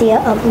the idea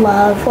of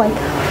love, like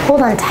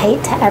hold on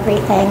tight to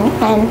everything.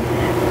 And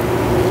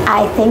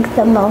I think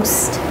the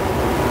most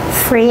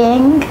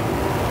freeing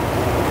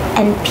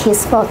and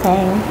peaceful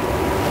thing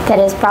that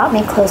has brought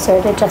me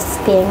closer to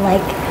just being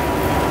like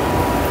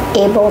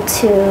able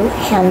to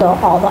handle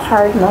all the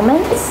hard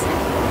moments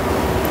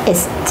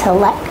is to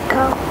let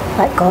go.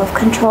 Let go of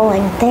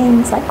controlling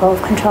things, let go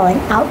of controlling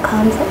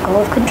outcomes, let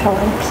go of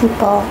controlling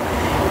people,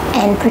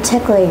 and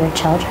particularly your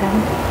children.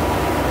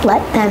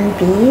 Let them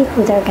be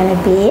who they're going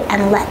to be,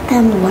 and let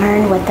them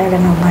learn what they're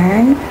going to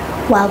learn,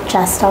 while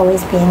just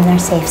always being their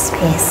safe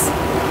space,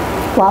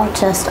 while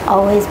just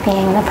always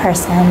being the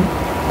person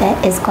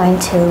that is going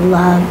to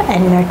love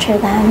and nurture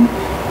them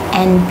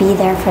and be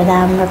there for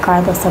them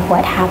regardless of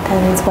what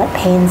happens, what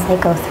pains they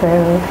go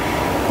through,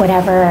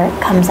 whatever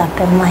comes up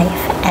in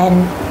life.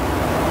 And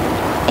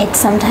it's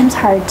sometimes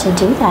hard to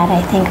do that,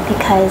 I think,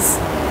 because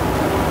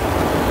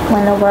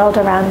when the world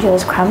around you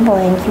is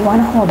crumbling, you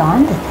want to hold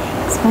on to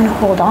things. You want to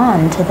hold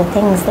on to the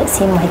things that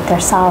seem like they're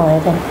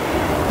solid, and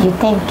you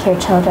think your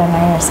children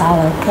are your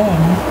solid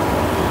thing.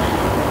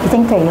 You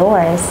think they're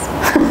yours,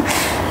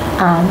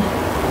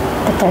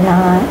 but they're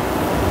not.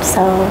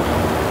 So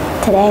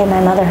today,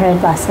 my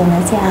motherhood lesson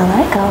is,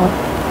 let go.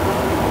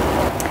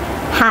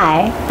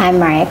 Hi, I'm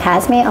Maria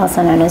Cosme,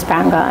 also known as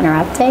Brown Girl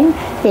Interrupting,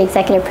 the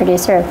executive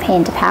producer of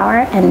Pain to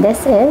Power, and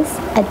this is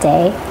A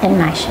Day in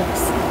My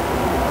Shoes.